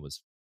since I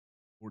was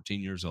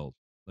 14 years old.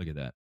 Look at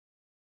that.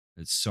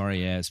 It's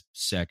sorry ass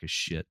sack of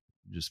shit.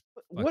 Just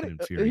fucking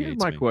infuriates Here's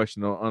my me.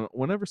 question though. On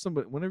whenever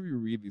you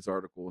read these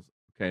articles,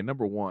 okay,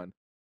 number one,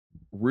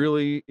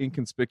 really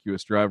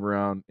inconspicuous drive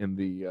around in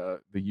the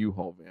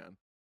U-Haul van.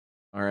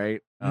 All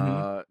right.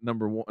 Mm-hmm.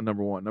 Number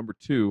one. Number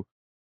two,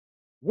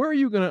 where are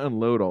you gonna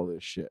unload all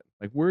this shit?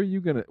 Like where are you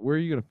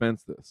gonna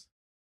fence this?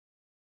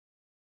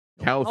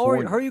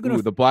 California. How are you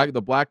gonna the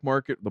black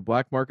market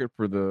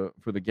for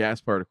the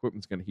gas powered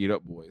equipment's gonna heat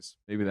up, boys.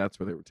 Maybe that's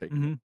where they were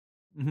taking it.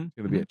 Mm-hmm. It's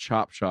gonna be a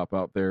chop shop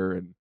out there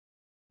in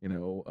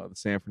the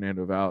San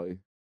Fernando Valley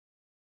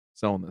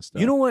selling this stuff.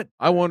 You know what?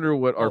 I wonder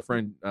what our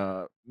friend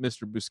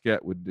Mr.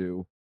 Busquet would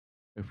do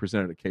if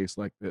presented a case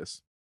like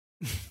this.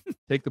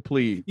 Take the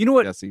plea. You know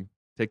what, Jesse?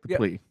 Take the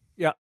plea.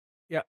 Yeah.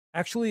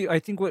 Actually, I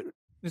think what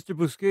Mr.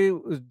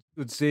 Busquet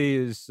would say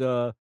is,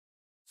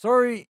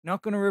 sorry,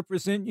 not going to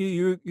represent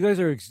you. You guys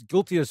are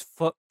guilty as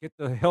fuck. Get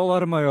the hell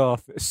out of my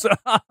office.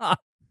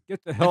 Get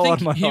the hell out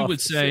of my office. He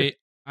would say,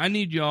 I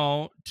need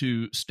y'all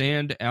to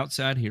stand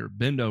outside here,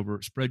 bend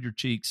over, spread your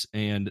cheeks,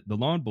 and the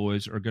lawn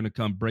boys are going to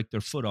come break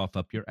their foot off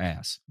up your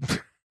ass.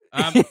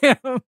 All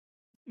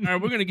right,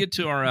 we're going to get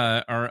to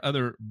our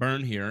other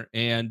burn here.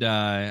 And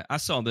I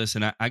saw this,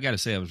 and I got to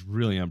say I was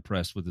really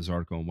impressed with this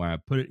article and why I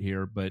put it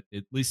here. But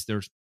at least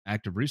there's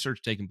active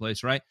research taking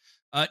place, right?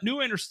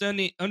 New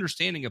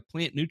understanding of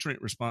plant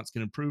nutrient response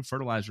can improve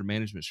fertilizer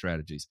management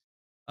strategies.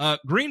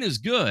 Green is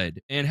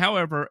good, and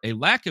however, a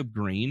lack of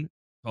green,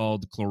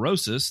 called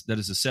chlorosis, that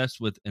is assessed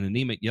with an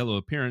anemic yellow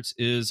appearance,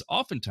 is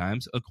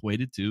oftentimes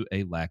equated to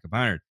a lack of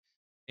iron.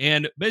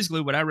 And basically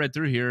what I read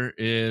through here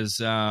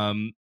is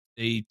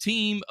a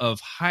team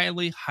of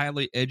highly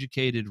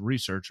educated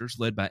researchers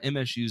led by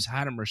MSU's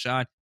Hatem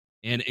Rashad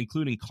and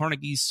including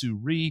Carnegie's Sue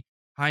Rhee,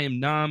 Haim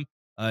Nam,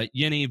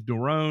 Yaniv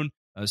Doron,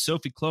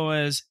 Sophie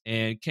Cloez,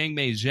 and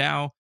Kangmei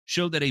Zhao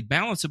showed that a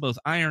balance of both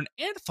iron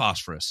and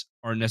phosphorus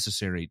are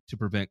necessary to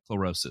prevent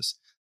chlorosis.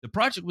 The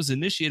project was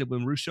initiated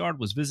when Rouchard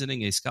was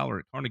visiting a scholar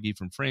at Carnegie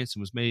from France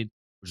and which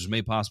was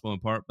made possible in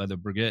part by the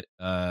Brigitte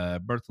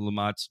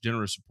Berthelot's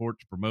generous support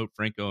to promote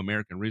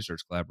Franco-American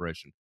research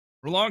collaboration.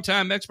 For a long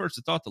time, experts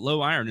have thought that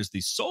low iron is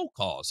the sole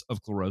cause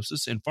of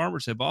chlorosis, and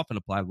farmers have often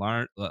applied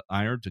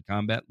iron to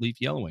combat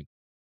leaf yellowing.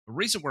 But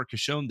recent work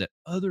has shown that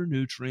other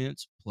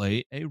nutrients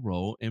play a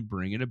role in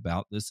bringing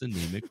about this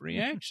anemic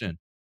reaction.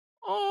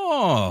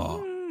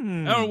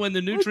 However, when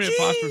the nutrient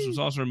phosphorus was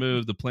also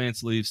removed, the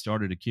plant's leaves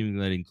started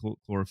accumulating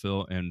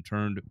chlorophyll and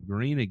turned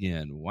green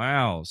again.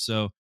 Wow.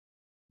 So,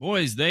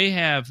 boys, they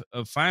have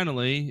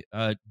finally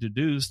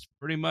deduced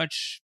pretty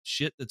much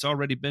shit that's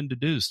already been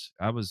deduced.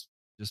 I was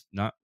just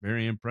not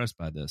very impressed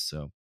by this,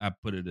 so I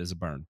put it as a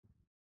burn.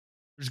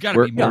 There's got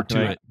to be more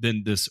to it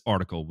than this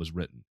article was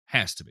written.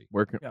 Has to be.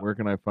 Where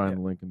can I find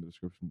the link in the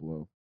description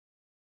below?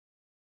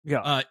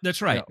 Yeah,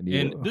 that's right.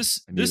 Yeah, and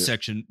this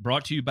section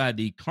brought to you by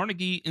the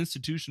Carnegie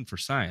Institution for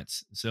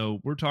Science. So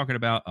we're talking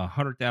about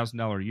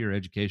 $100,000 a year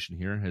education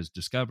here has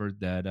discovered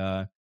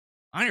that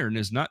iron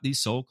is not the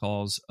sole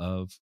cause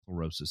of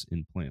chlorosis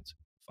in plants.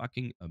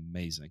 Fucking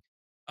amazing.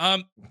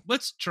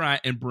 Let's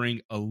try and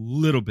bring a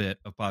little bit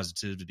of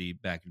positivity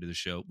back into the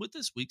show with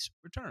this week's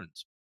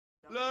returns.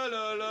 La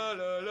la la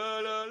la la la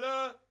la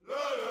la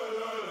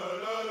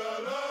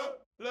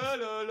la la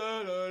la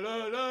la la la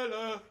la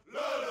la.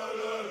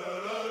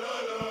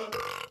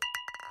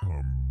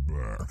 I'm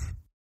back.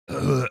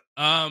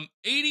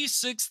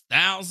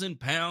 86,000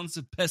 pounds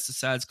of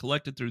pesticides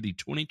collected through the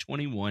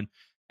 2021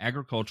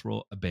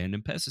 Agricultural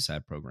Abandoned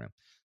Pesticide Program.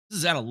 This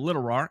is out of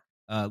Little Rock,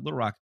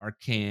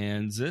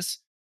 Arkansas.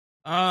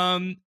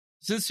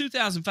 Since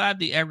 2005,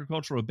 the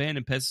Agricultural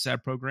Abandoned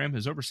Pesticide Program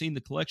has overseen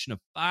the collection of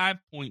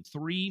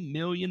 5.3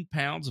 million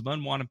pounds of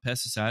unwanted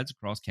pesticides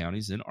across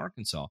counties in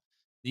Arkansas.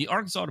 The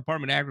Arkansas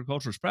Department of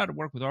Agriculture is proud to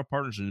work with our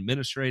partners in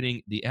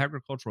administrating the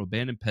Agricultural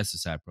Abandoned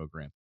Pesticide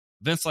Program.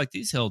 Events like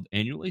these held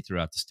annually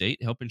throughout the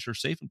state help ensure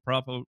safe and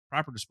proper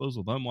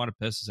disposal of unwanted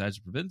pesticides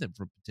and prevent them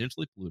from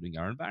potentially polluting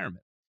our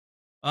environment.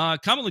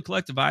 Commonly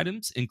collected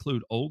items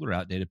include old or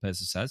outdated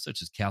pesticides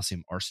such as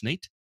calcium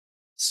arsenate,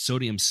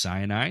 sodium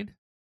cyanide,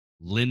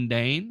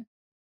 lindane,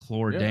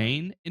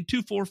 chlordane, and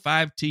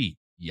 2,4,5-T.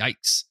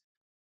 Yikes.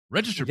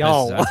 Registered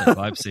pesticides like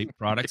glyphosate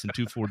products and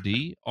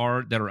 2,4-D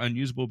that are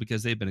unusable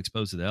because they've been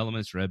exposed to the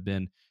elements or have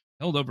been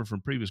held over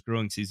from previous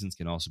growing seasons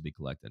can also be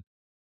collected.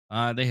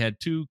 They had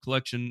 2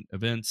 collection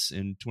events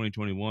in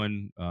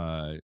 2021.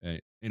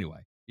 Anyway,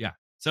 yeah.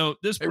 So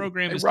this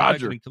program is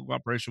conducted in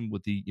cooperation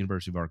with the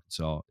University of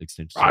Arkansas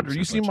Extension. Roger,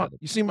 you see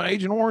my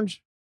Agent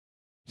Orange?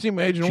 You see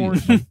my Agent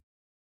Orange?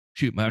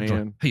 Shoot, my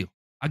Agent. Hey,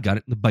 I got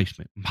it in the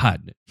basement. I'm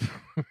hiding it.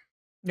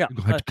 Yeah, you're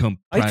gonna have to come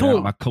pry it out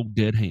of my cold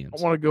dead hands.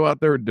 I want to go out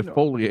there and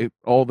defoliate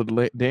all the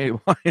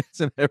dandelions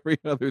and every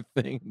other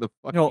thing in the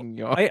fucking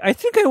yard. I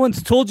think I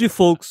once told you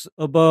folks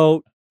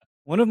about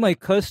one of my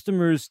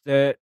customers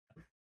that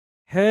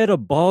had a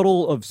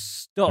bottle of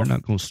stuff. They're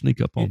not going to sneak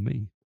up on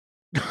me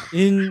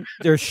in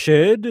their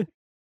shed.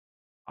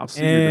 I'll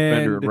see your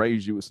defender and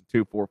raise you with some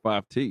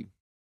 2,4,5-T.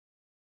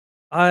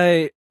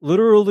 I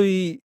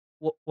literally,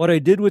 what I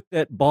did with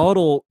that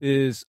bottle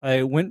is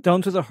I went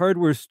down to the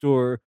hardware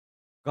store,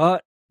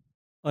 got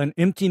an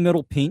empty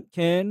metal paint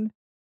can,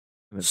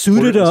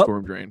 suited up.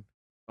 Storm drain.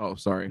 Oh,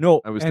 sorry.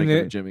 No, I was thinking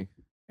of Jimmy.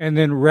 And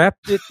then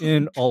wrapped it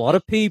in a lot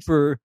of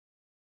paper,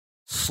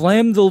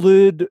 slammed the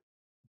lid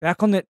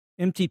back on that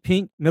empty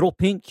metal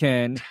paint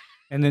can,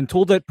 and then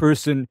told that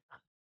person,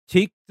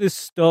 take this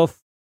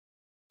stuff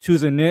to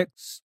the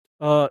next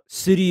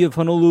City of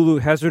Honolulu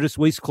Hazardous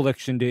Waste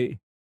Collection Day.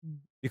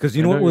 Because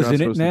you know what was in it,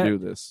 Matt? I'm supposed to do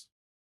this,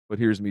 but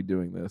here's me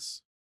doing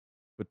this.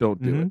 But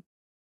don't do it.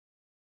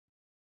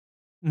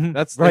 Mm-hmm.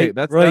 That's right.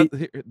 That's right.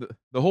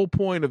 The whole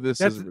point of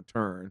this is a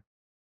return.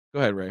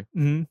 Go ahead, Ray.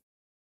 Mm-hmm.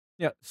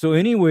 Yeah. So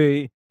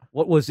anyway,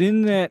 what was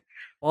in that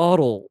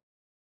bottle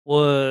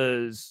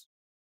was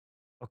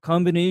a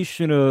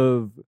combination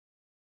of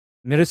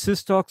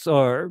Metacystox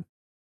R,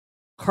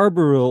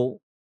 carbaryl,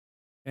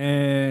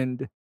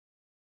 and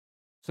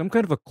some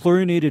kind of a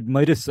chlorinated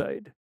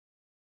miticide.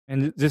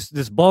 And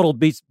this bottle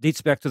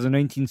dates back to the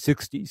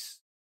 1960s.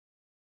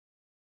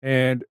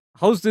 And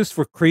how's this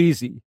for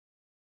crazy?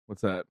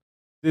 What's that?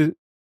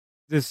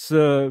 This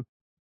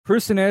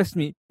person asked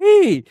me,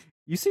 hey,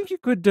 you think you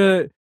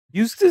could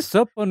use this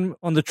up on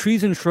the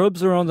trees and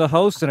shrubs around the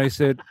house? And I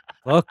said,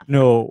 fuck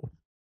no.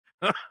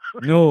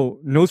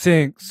 No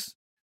thanks.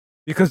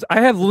 Because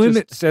I have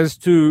limits as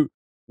to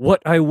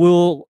what I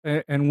will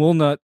and will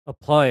not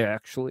apply.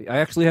 Actually, I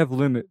actually have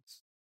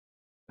limits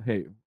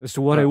Hey, as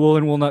to what I will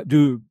and will not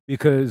do,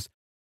 because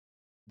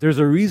there's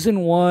a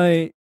reason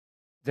why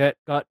that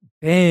got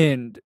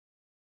banned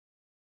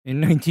in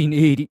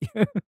 1980.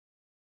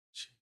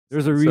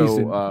 There's a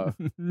reason. So,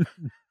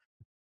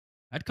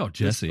 I'd call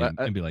Jesse I-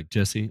 and be like,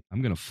 Jesse,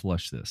 I'm going to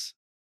flush this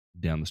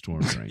down the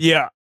storm drain.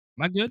 yeah.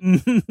 Am I good?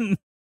 Mhm. Is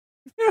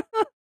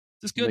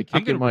this They good? kick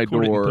I'm going in to my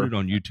record it and put door. it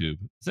on YouTube.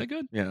 Is that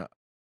good? yeah.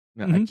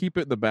 Now, I Mhm. keep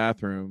it in the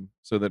bathroom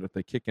so that if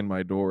they kick in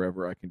my door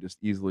ever, I can just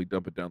easily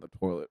dump it down the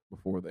toilet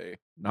before they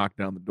knock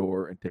down the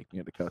door and take me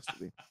into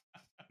custody.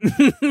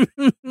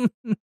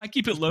 I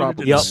keep it It's loaded in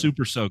probably a Yep.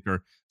 super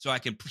soaker so I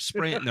can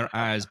spray it in their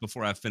eyes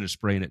before I finish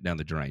spraying it down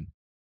the drain.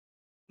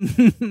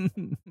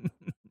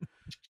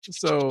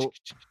 So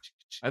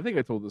I think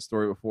I told this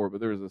story before, but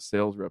there was a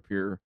sales rep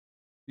here a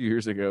few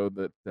years ago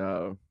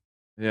that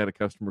he had a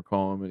customer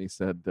call him and he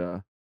said,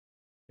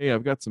 hey,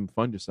 I've got some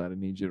fungicide I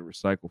need you to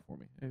recycle for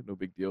me. Hey, no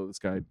big deal. This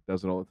guy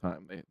does it all the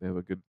time. They have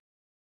a good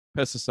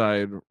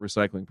pesticide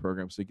recycling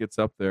program. So he gets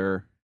up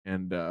there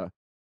and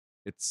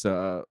it's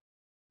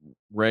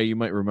Ray, you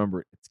might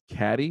remember it. It's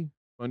Caddy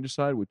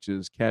fungicide, which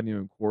is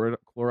cadmium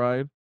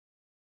chloride.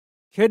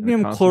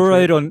 cadmium concentrate?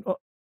 chloride on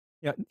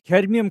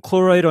cadmium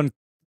chloride on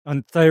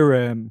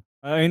Thyram.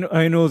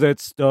 I know that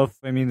stuff.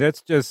 I mean,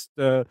 that's just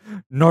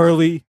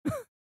gnarly.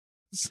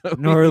 So he's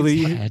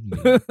Gnarly.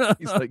 Cadmium.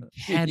 He's like,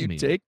 can you Cadmium.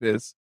 take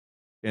this?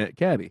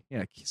 Caddy,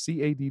 yeah,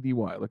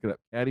 CADDY. Look it up,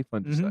 Caddy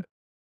fungicide.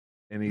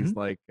 And he's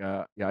like,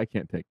 yeah, I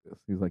can't take this.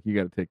 He's like, you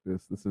got to take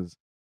this. This is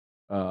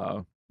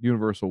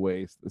universal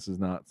waste. This is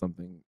not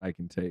something I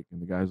can take.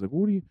 And the guy's like,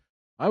 what do you?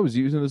 I was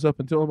using this up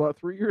until about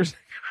 3 years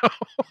ago.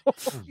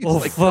 He's Oh,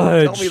 like,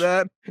 don't tell me fudge.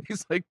 that.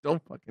 He's like,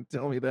 don't fucking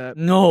tell me that.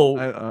 No,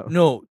 I,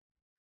 no.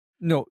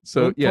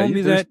 So Don't yeah, tell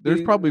me there's, that.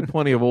 there's probably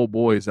plenty of old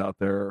boys out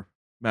there,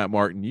 Matt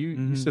Martin. You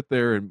Mhm. sit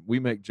there and we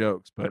make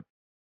jokes, but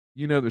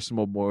you know there's some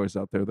old boys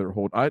out there that are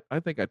holding. I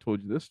think I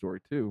told you this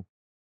story too.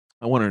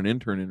 I went on an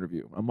intern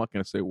interview. I'm not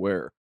going to say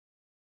where.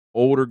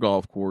 Older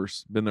golf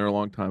course, been there a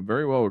long time,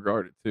 very well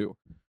regarded too.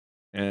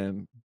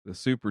 And the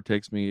super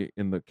takes me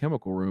in the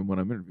chemical room when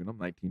I'm interviewing. I'm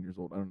 19 years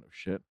old. I don't know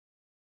shit.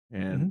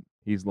 And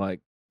he's like,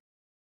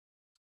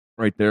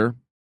 right there,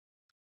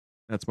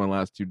 that's my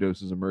last 2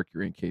 doses of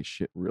mercury in case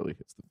shit really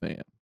hits the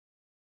fan.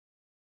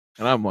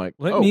 And I'm like,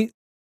 Let oh, me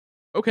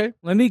okay.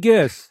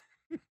 guess.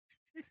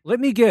 Let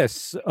me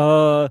guess.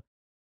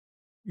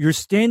 You're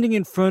standing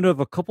in front of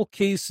a couple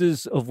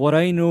cases of what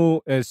I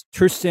know as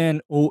Tersan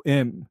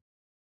OM.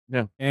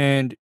 Yeah.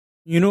 And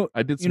you know,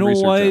 I did you some know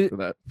research why? after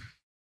that.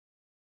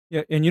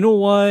 Yeah, and you know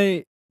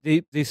why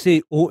they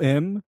say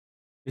OM?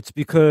 It's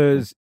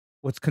because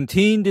what's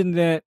contained in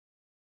that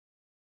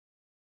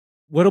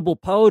wettable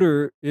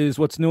powder is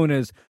what's known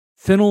as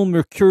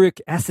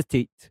phenylmercuric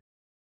acetate.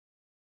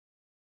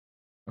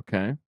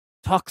 Okay.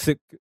 Toxic.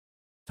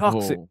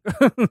 Whoa.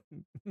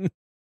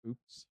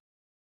 Oops.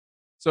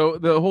 So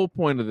the whole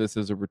point of this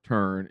as a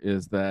return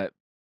is that,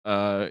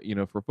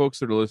 for folks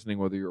that are listening,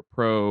 whether you're a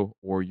pro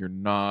or you're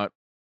not,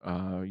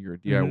 you're a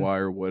DIY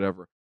or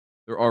whatever,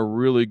 there are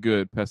really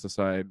good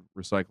pesticide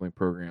recycling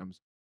programs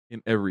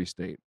in every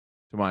state,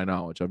 to my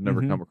knowledge. I've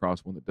never come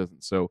across one that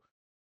doesn't. So,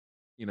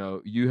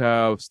 you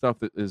have stuff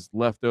that is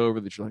left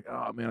over that you're like,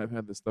 oh man, I've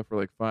had this stuff for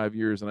like 5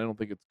 years and I don't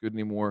think it's good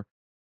anymore.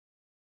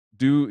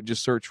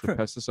 Just search for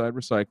pesticide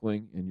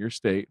recycling in your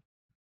state.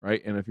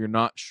 Right. And if you're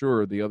not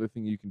sure, the other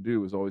thing you can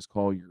do is always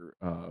call your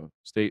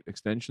state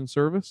extension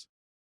service,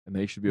 and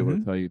they should be able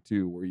to tell you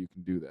too where you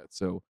can do that.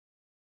 So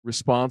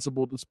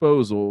responsible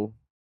disposal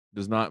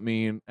does not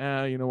mean,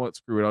 you know what,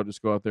 screw it. I'll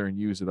just go out there and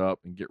use it up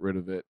and get rid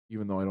of it,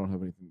 even though I don't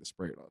have anything to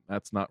spray it on.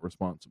 That's not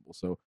responsible.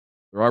 So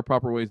there are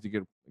proper ways to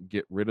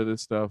get rid of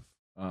this stuff.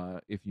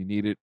 If you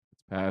need it,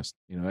 it's past,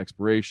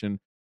 expiration.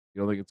 You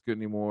don't think it's good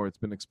anymore. It's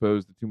been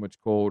exposed to too much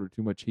cold or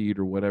too much heat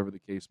or whatever the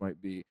case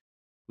might be.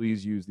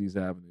 Please use these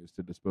avenues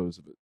to dispose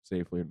of it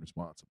safely and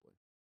responsibly.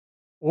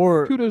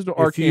 Or kudos to if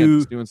Arkansas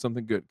you- doing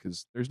something good,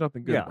 because there's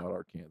nothing good Yeah. about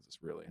Arkansas,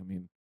 really. I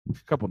mean, a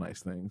couple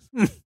nice things.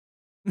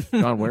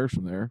 John Ware's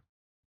from there.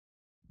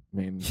 I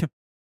mean,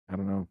 I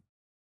don't know.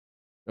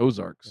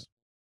 Ozarks.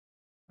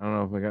 I don't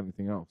know if I got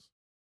anything else.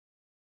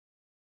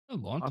 Oh,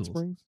 Lawn Hot Tools.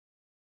 Springs.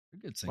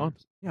 They're good Lawn-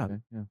 singers. Yeah. Okay,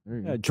 yeah, there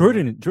you Yeah,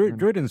 go.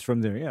 Jordan's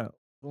from there. Yeah,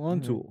 the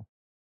lawn Yeah. tool.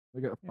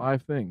 They got Yeah.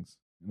 5 things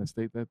in a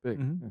state that big.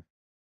 Mhm. Yeah.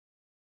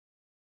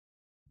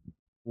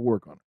 We'll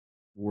work on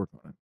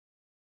it.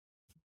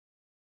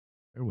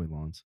 Fairway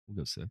Lawns. We'll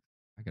go 6.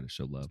 I got to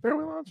show love.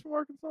 Fairway Lawns from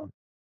Arkansas.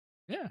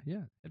 Yeah.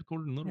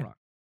 Headquartered in Little Yeah. Rock.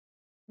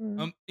 All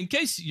right. In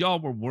case y'all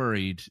were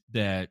worried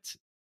that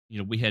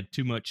we had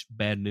too much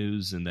bad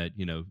news and that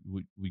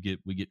we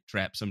get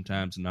trapped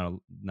sometimes and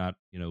not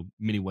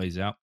many ways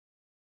out.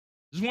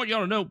 Just want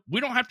y'all to know we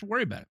don't have to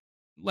worry about it.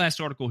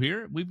 Last article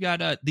here, we've got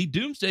the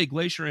Doomsday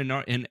Glacier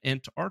in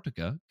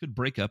Antarctica could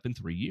break up in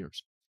 3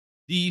 years.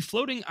 The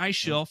floating ice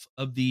shelf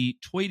of the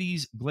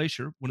Thwaites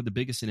Glacier, one of the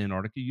biggest in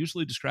Antarctica,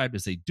 usually described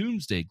as a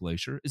doomsday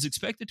glacier, is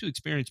expected to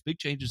experience big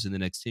changes in the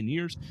next 10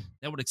 years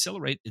that would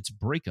accelerate its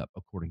breakup,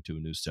 according to a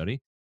new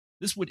study.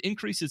 This would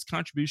increase its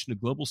contribution to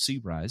global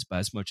sea rise by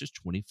as much as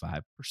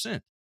 25%.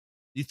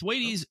 The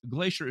Thwaites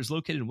Glacier is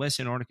located in West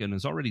Antarctica and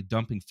is already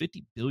dumping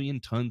 50 billion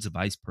tons of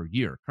ice per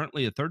year.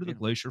 Currently, a third of the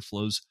glacier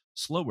flows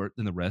slower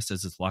than the rest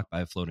as it's blocked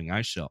by a floating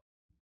ice shelf.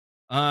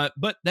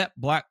 But that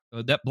block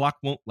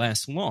won't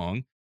last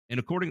long. And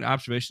according to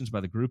observations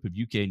by the group of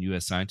UK and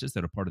US scientists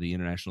that are part of the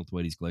International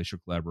Thwaites Glacier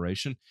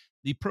Collaboration,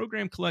 the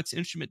program collects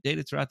instrument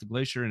data throughout the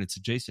glacier and its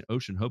adjacent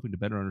ocean, hoping to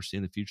better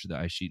understand the future of the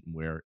ice sheet and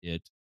where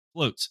it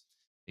floats.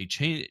 A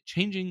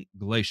changing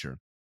glacier.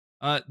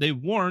 They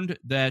warned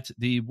that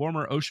the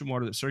warmer ocean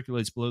water that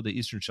circulates below the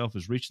eastern shelf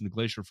is reaching the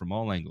glacier from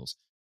all angles.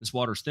 This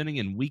water is thinning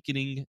and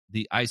weakening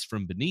the ice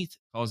from beneath,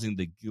 causing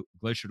the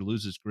glacier to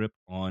lose its grip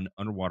on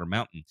underwater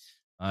mountain.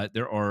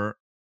 There are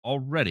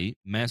already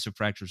massive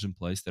fractures in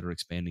place that are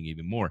expanding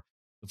even more.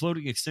 The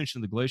floating extension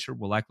of the glacier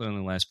will likely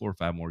only last 4 or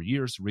 5 more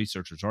years,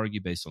 researchers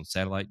argue, based on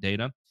satellite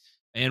data,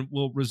 and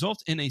will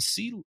result in a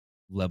sea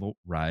level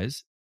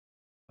rise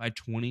by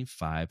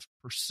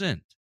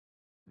 25%.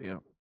 Yeah.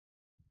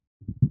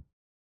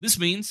 This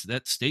means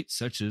that states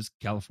such as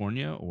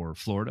California or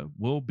Florida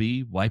will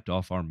be wiped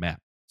off our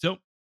map. So,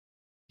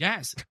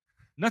 guys,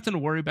 nothing to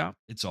worry about.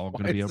 It's all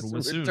going to be over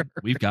with soon.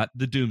 We've got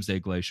the Doomsday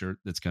Glacier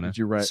that's going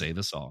to save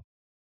us all.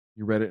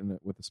 You read it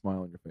with a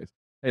smile on your face.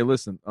 Hey,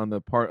 listen, on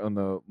the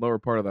lower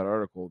part of that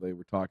article, they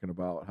were talking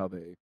about how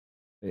they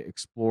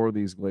explore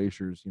these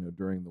glaciers,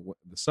 during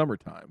the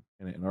summertime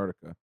in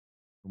Antarctica.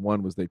 And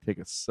one was they take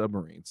a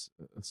submarines.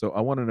 So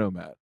I want to know,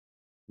 Matt,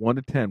 1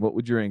 to 10, what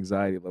would your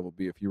anxiety level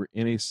be if you were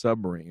in a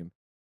submarine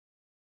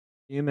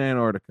in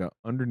Antarctica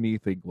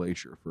underneath a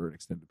glacier for an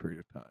extended period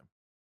of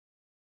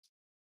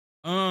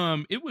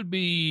time? It would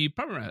be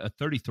probably around a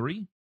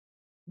 33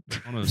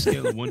 on a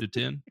scale of 1 to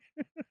 10,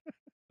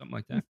 something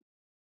like that.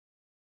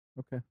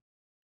 Okay.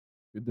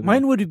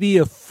 Mine would be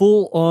a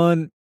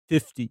full-on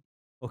 50.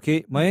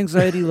 Okay, my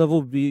anxiety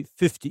level would be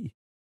 50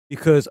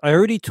 because I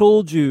already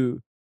told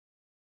you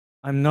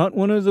I'm not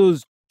one of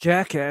those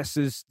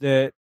jackasses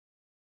that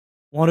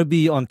want to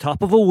be on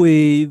top of a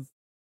wave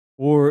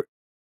or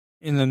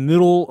in the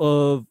middle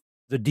of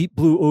the deep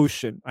blue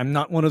ocean. I'm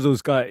not one of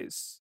those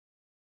guys.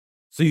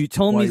 So you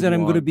tell me that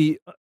I'm going to be...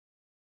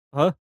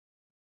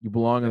 You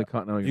belong in the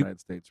continental United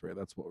States, Ray.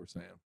 That's what we're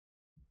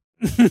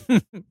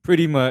saying.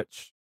 Pretty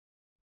much.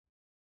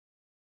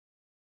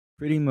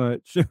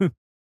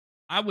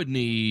 I would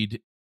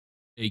need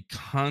a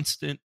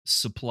constant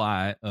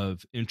supply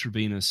of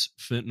intravenous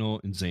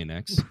fentanyl and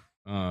Xanax.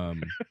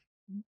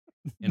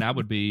 And I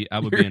would be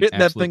an hitting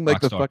that thing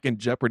like the star. fucking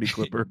Jeopardy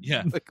clipper.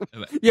 Yeah.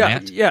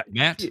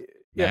 Matt,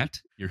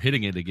 Matt, you're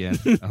hitting it again.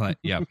 I'm like,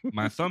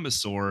 my thumb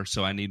is sore,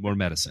 so I need more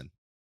medicine.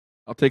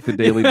 I'll take the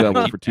Daily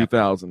Double for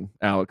 2,000,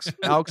 Alex.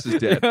 Alex is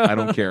dead. I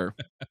don't care.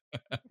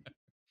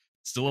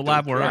 Still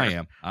alive where I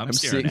am. I'm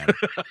staring at it.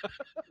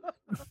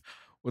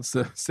 What's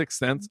the Sixth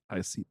Sense? I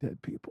see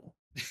dead people.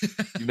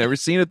 You've never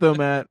seen it, though,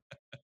 Matt.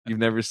 You've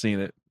never seen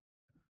it.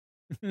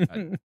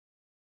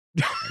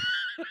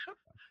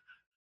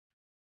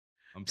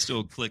 I'm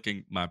still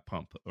clicking my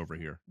pump over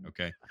here.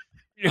 Okay.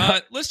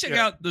 Let's check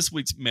out this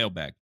week's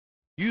mailbag.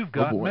 You've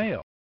got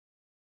mail.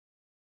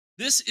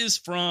 This is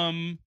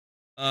from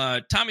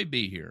Tommy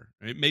B here.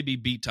 It may be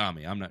B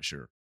Tommy. I'm not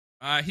sure.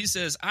 He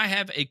says, I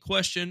have a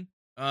question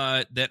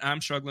that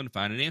I'm struggling to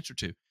find an answer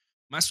to.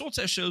 My soil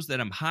test shows that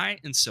I'm high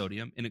in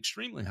sodium and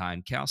extremely high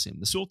in calcium.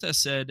 The soil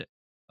test said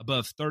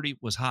above 30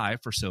 was high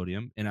for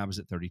sodium, and I was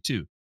at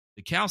 32.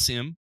 The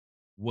calcium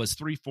was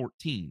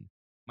 314.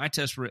 My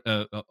test,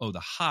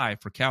 the high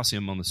for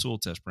calcium on the soil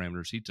test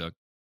parameters he took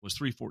was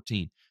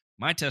 314.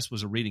 My test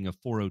was a reading of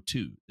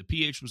 402. The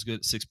pH was good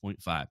at 6.5.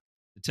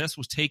 The test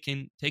was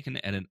taken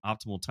at an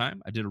optimal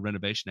time. I did a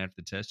renovation after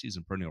the test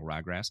using perennial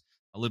ryegrass.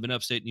 I live in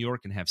upstate New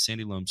York and have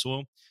sandy loam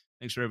soil.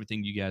 Thanks for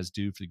everything you guys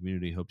do for the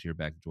community. Hope to hear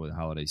back. Enjoy the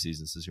holiday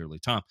season. Sincerely,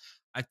 Tom.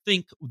 I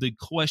think the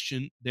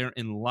question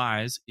therein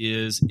lies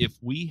is if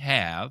we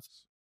have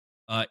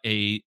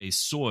a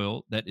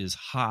soil that is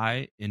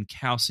high in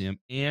calcium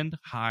and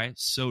high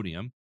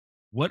sodium,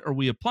 what are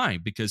we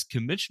applying? Because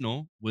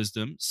conventional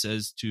wisdom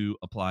says to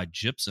apply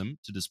gypsum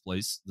to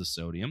displace the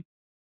sodium.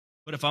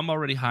 But if I'm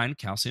already high in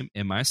calcium,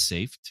 am I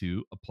safe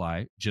to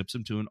apply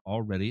gypsum to an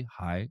already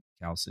high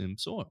calcium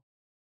soil?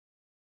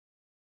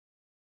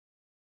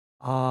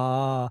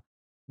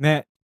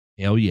 Matt.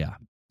 Hell yeah.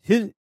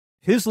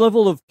 His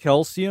level of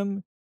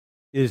calcium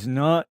is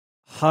not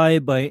high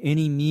by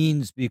any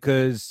means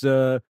because,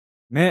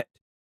 Matt,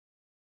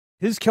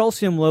 his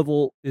calcium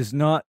level is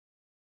not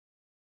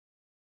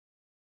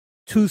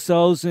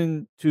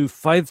 2,000 to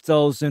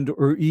 5,000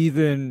 or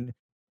even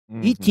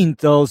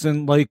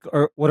 18,000 like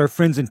what our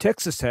friends in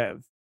Texas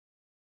have.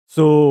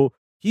 So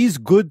he's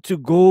good to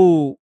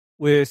go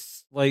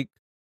with like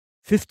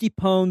 50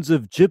 pounds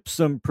of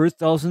gypsum per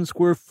 1,000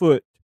 square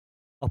foot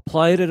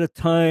applied at a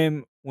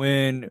time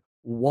when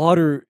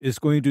water is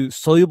going to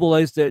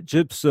solubilize that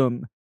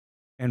gypsum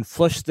and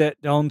flush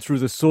that down through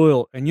the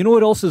soil. And you know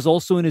what else is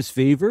also in his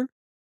favor?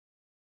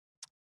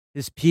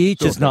 His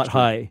pH is not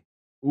high.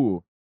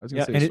 Ooh, I was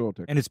going to say soil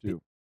texture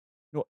too.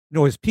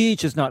 No, his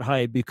pH is not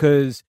high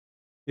because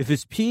if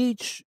his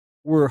pH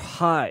were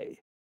high,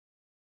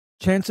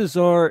 chances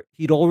are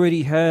he'd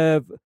already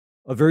have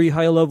a very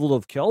high level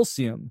of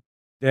calcium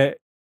that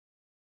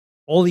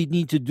all he'd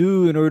need to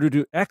do in order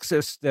to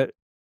access that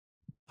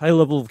high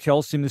level of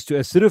calcium is to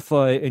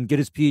acidify and get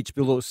his pH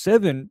below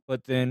 7.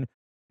 But then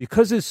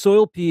because his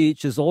soil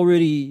pH is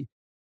already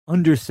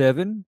under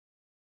 7,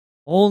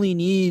 all he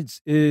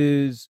needs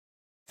is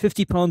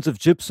 50 pounds of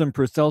gypsum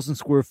per 1,000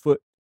 square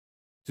foot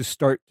to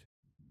start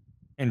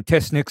and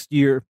test next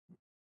year.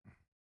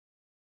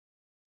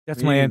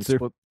 That's my answer.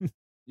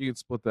 You can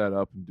split that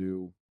up and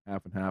do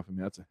half and half. I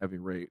mean, that's a heavy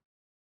rate.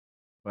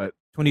 But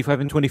 25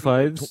 and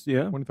 25s,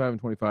 yeah. 25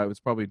 and 25 is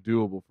probably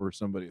doable for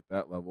somebody at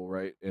that level,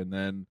 right? And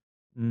then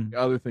the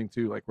other thing,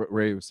 too, like what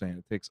Ray was saying,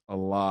 it takes a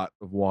lot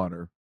of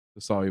water to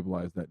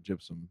solubilize that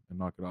gypsum and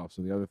knock it off.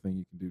 So the other thing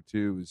you can do,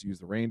 too, is use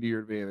the reindeer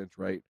advantage,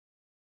 right?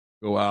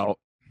 Go out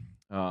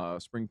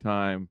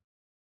springtime,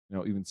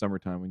 even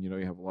summertime when you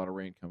have a lot of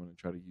rain coming, and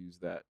try to use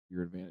that to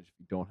your advantage if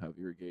you don't have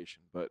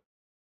irrigation. But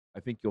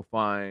I think you'll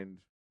find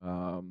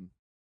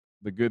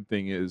the good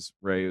thing is,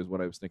 Ray, is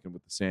what I was thinking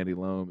with the sandy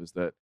loam, is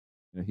that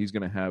he's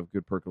going to have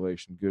good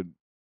percolation,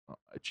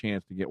 a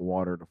chance to get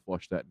water to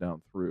flush that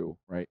down through,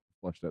 right?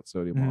 Flush that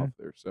sodium off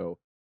there. So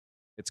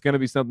it's going to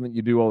be something that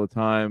you do all the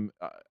time.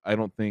 I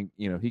don't think,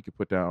 he could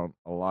put down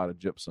a lot of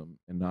gypsum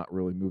and not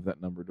really move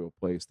that number to a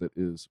place that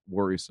is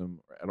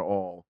worrisome at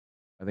all.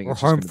 I think or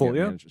it's harmful,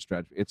 yeah. Management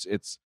strategy.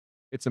 It's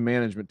a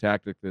management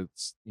tactic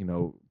that's,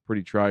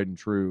 pretty tried and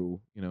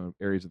true, in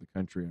areas of the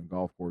country and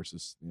golf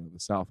courses, the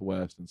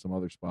Southwest and some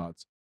other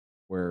spots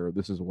where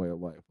this is a way of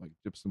life. Like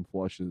gypsum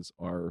flushes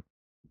are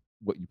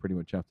what you pretty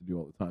much have to do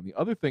all the time. The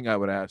other thing I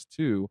would ask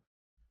too,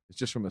 is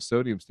just from a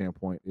sodium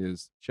standpoint,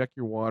 is check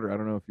your water. I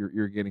don't know if you're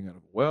irrigating out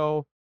of a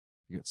well,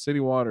 you get city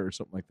water or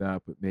something like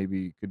that, but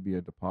maybe it could be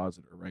a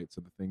depositor, right?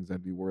 So the things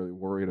I'd be really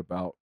worried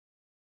about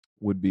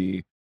would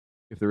be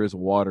if there is a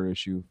water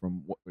issue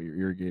from what you're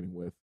irrigating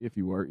with, if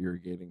you are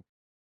irrigating,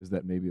 is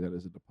that maybe that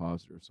is a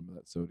depositor of some of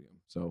that sodium.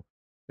 So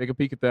take a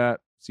peek at that,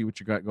 see what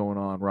you got going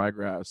on.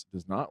 Ryegrass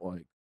does not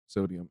like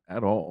sodium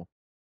at all,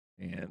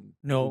 and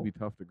it will be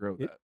tough to grow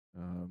that.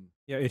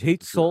 Yeah, it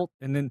hates salt.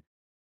 And then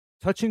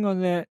touching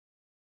on that,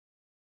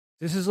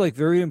 this is like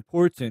very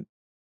important.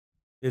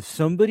 If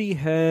somebody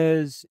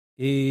has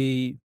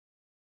a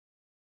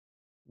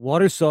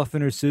water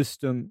softener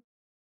system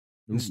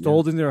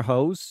installed in their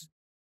house,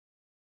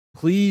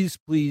 please,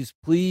 please,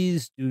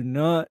 please do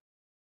not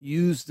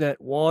use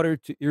that water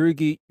to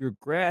irrigate your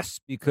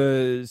grass,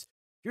 because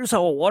here's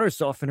how a water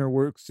softener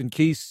works in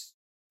case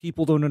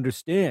people don't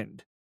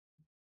understand.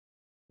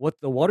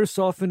 What the water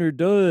softener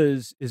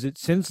does is it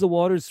sends the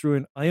water through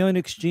an ion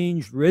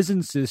exchange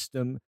resin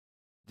system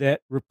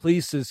that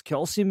replaces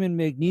calcium and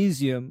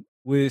magnesium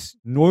with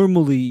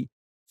normally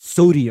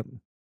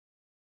sodium.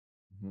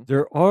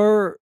 There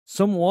are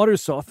some water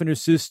softener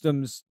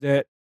systems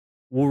that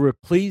will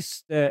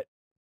replace that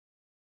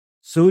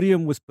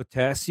sodium with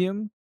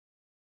potassium.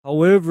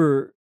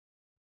 However,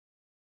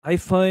 I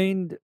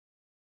find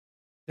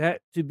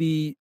that to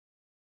be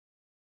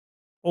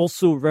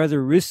also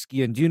rather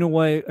risky. And do you know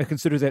why I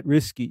consider that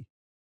risky?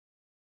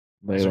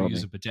 So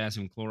use a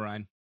potassium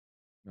chloride.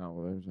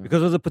 No,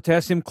 because of the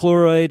potassium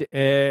chloride.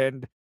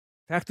 And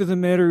fact of the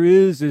matter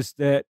is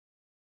that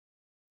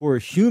for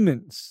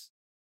humans,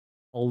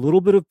 a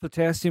little bit of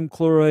potassium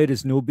chloride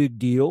is no big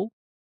deal.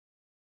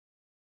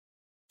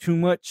 Too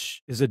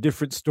much is a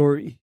different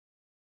story.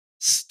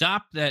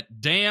 Stop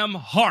that damn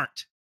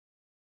heart.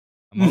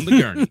 I'm on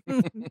the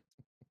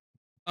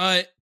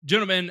gurney.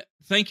 Gentlemen,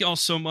 thank you all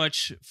so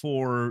much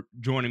for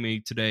joining me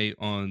today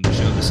on the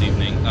show this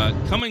evening.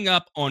 Coming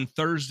up on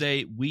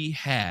Thursday, we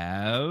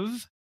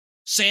have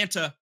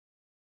Santa.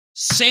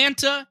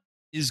 Santa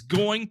is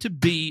going to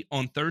be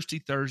on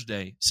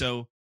Thursday.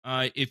 So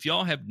if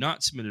y'all have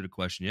not submitted a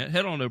question yet,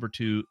 head on over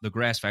to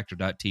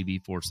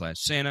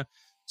thegrassfactor.tv/Santa.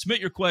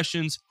 Submit your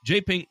questions.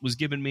 J Pink was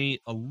giving me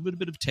a little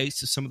bit of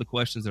taste of some of the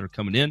questions that are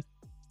coming in.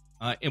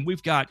 And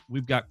we've got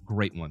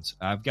great ones.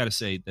 I've got to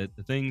say that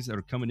the things that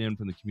are coming in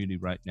from the community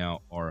right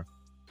now are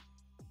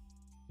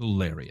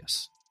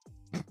hilarious.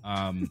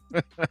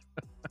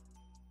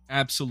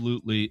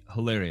 Absolutely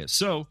hilarious.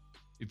 So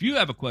if you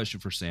have a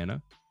question for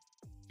Santa,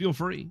 feel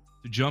free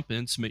to jump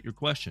in, submit your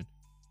question.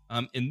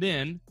 And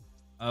then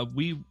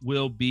we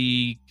will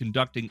be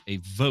conducting a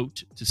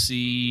vote to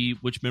see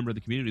which member of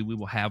the community we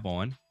will have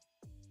on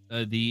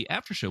the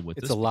after show with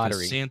us. It's a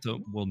lottery. Santa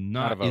will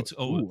not. That's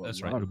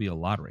right. It'll be a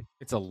lottery.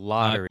 It's a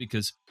lottery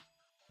because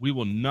we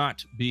will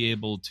not be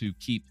able to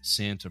keep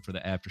Santa for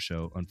the after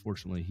show.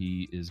 Unfortunately,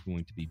 he is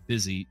going to be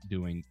busy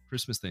doing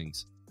Christmas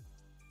things.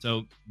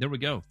 So there we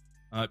go,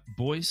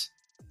 boys.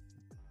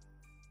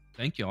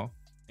 Thank y'all,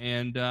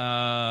 and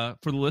for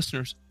the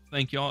listeners,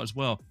 thank y'all as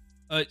well.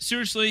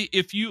 Seriously,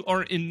 if you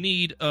are in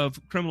need of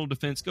criminal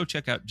defense, go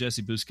check out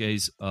Jesse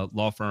Busquets'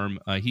 law firm.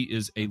 He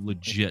is a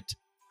legit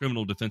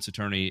criminal defense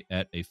attorney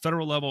at a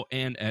federal level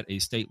and at a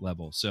state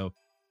level. So,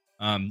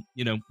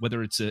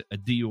 whether it's a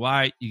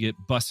DUI, you get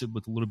busted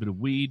with a little bit of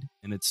weed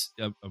and it's,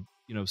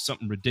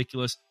 something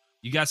ridiculous,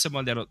 You got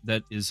someone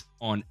that is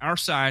on our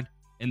side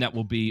and that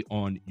will be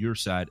on your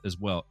side as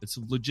well. It's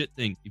a legit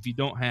thing. If you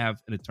don't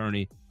have an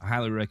attorney, I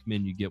highly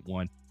recommend you get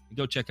one. And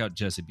go check out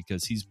Jesse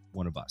because he's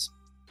one of us.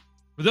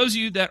 For those of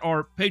you that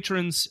are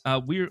patrons,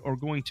 we are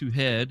going to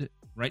head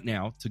right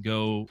now to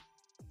go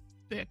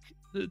pick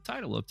the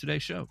title of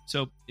today's show.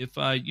 So if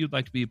you'd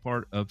like to be a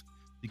part of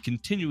the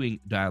continuing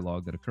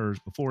dialogue that occurs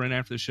before and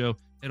after the show,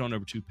 head on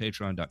over to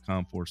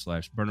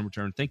patreon.com/Burnham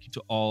Return. Thank you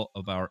to all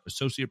of our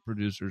associate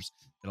producers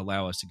that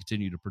allow us to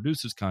continue to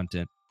produce this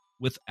content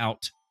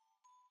without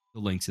the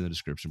links in the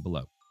description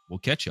below. We'll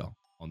catch y'all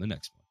on the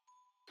next one.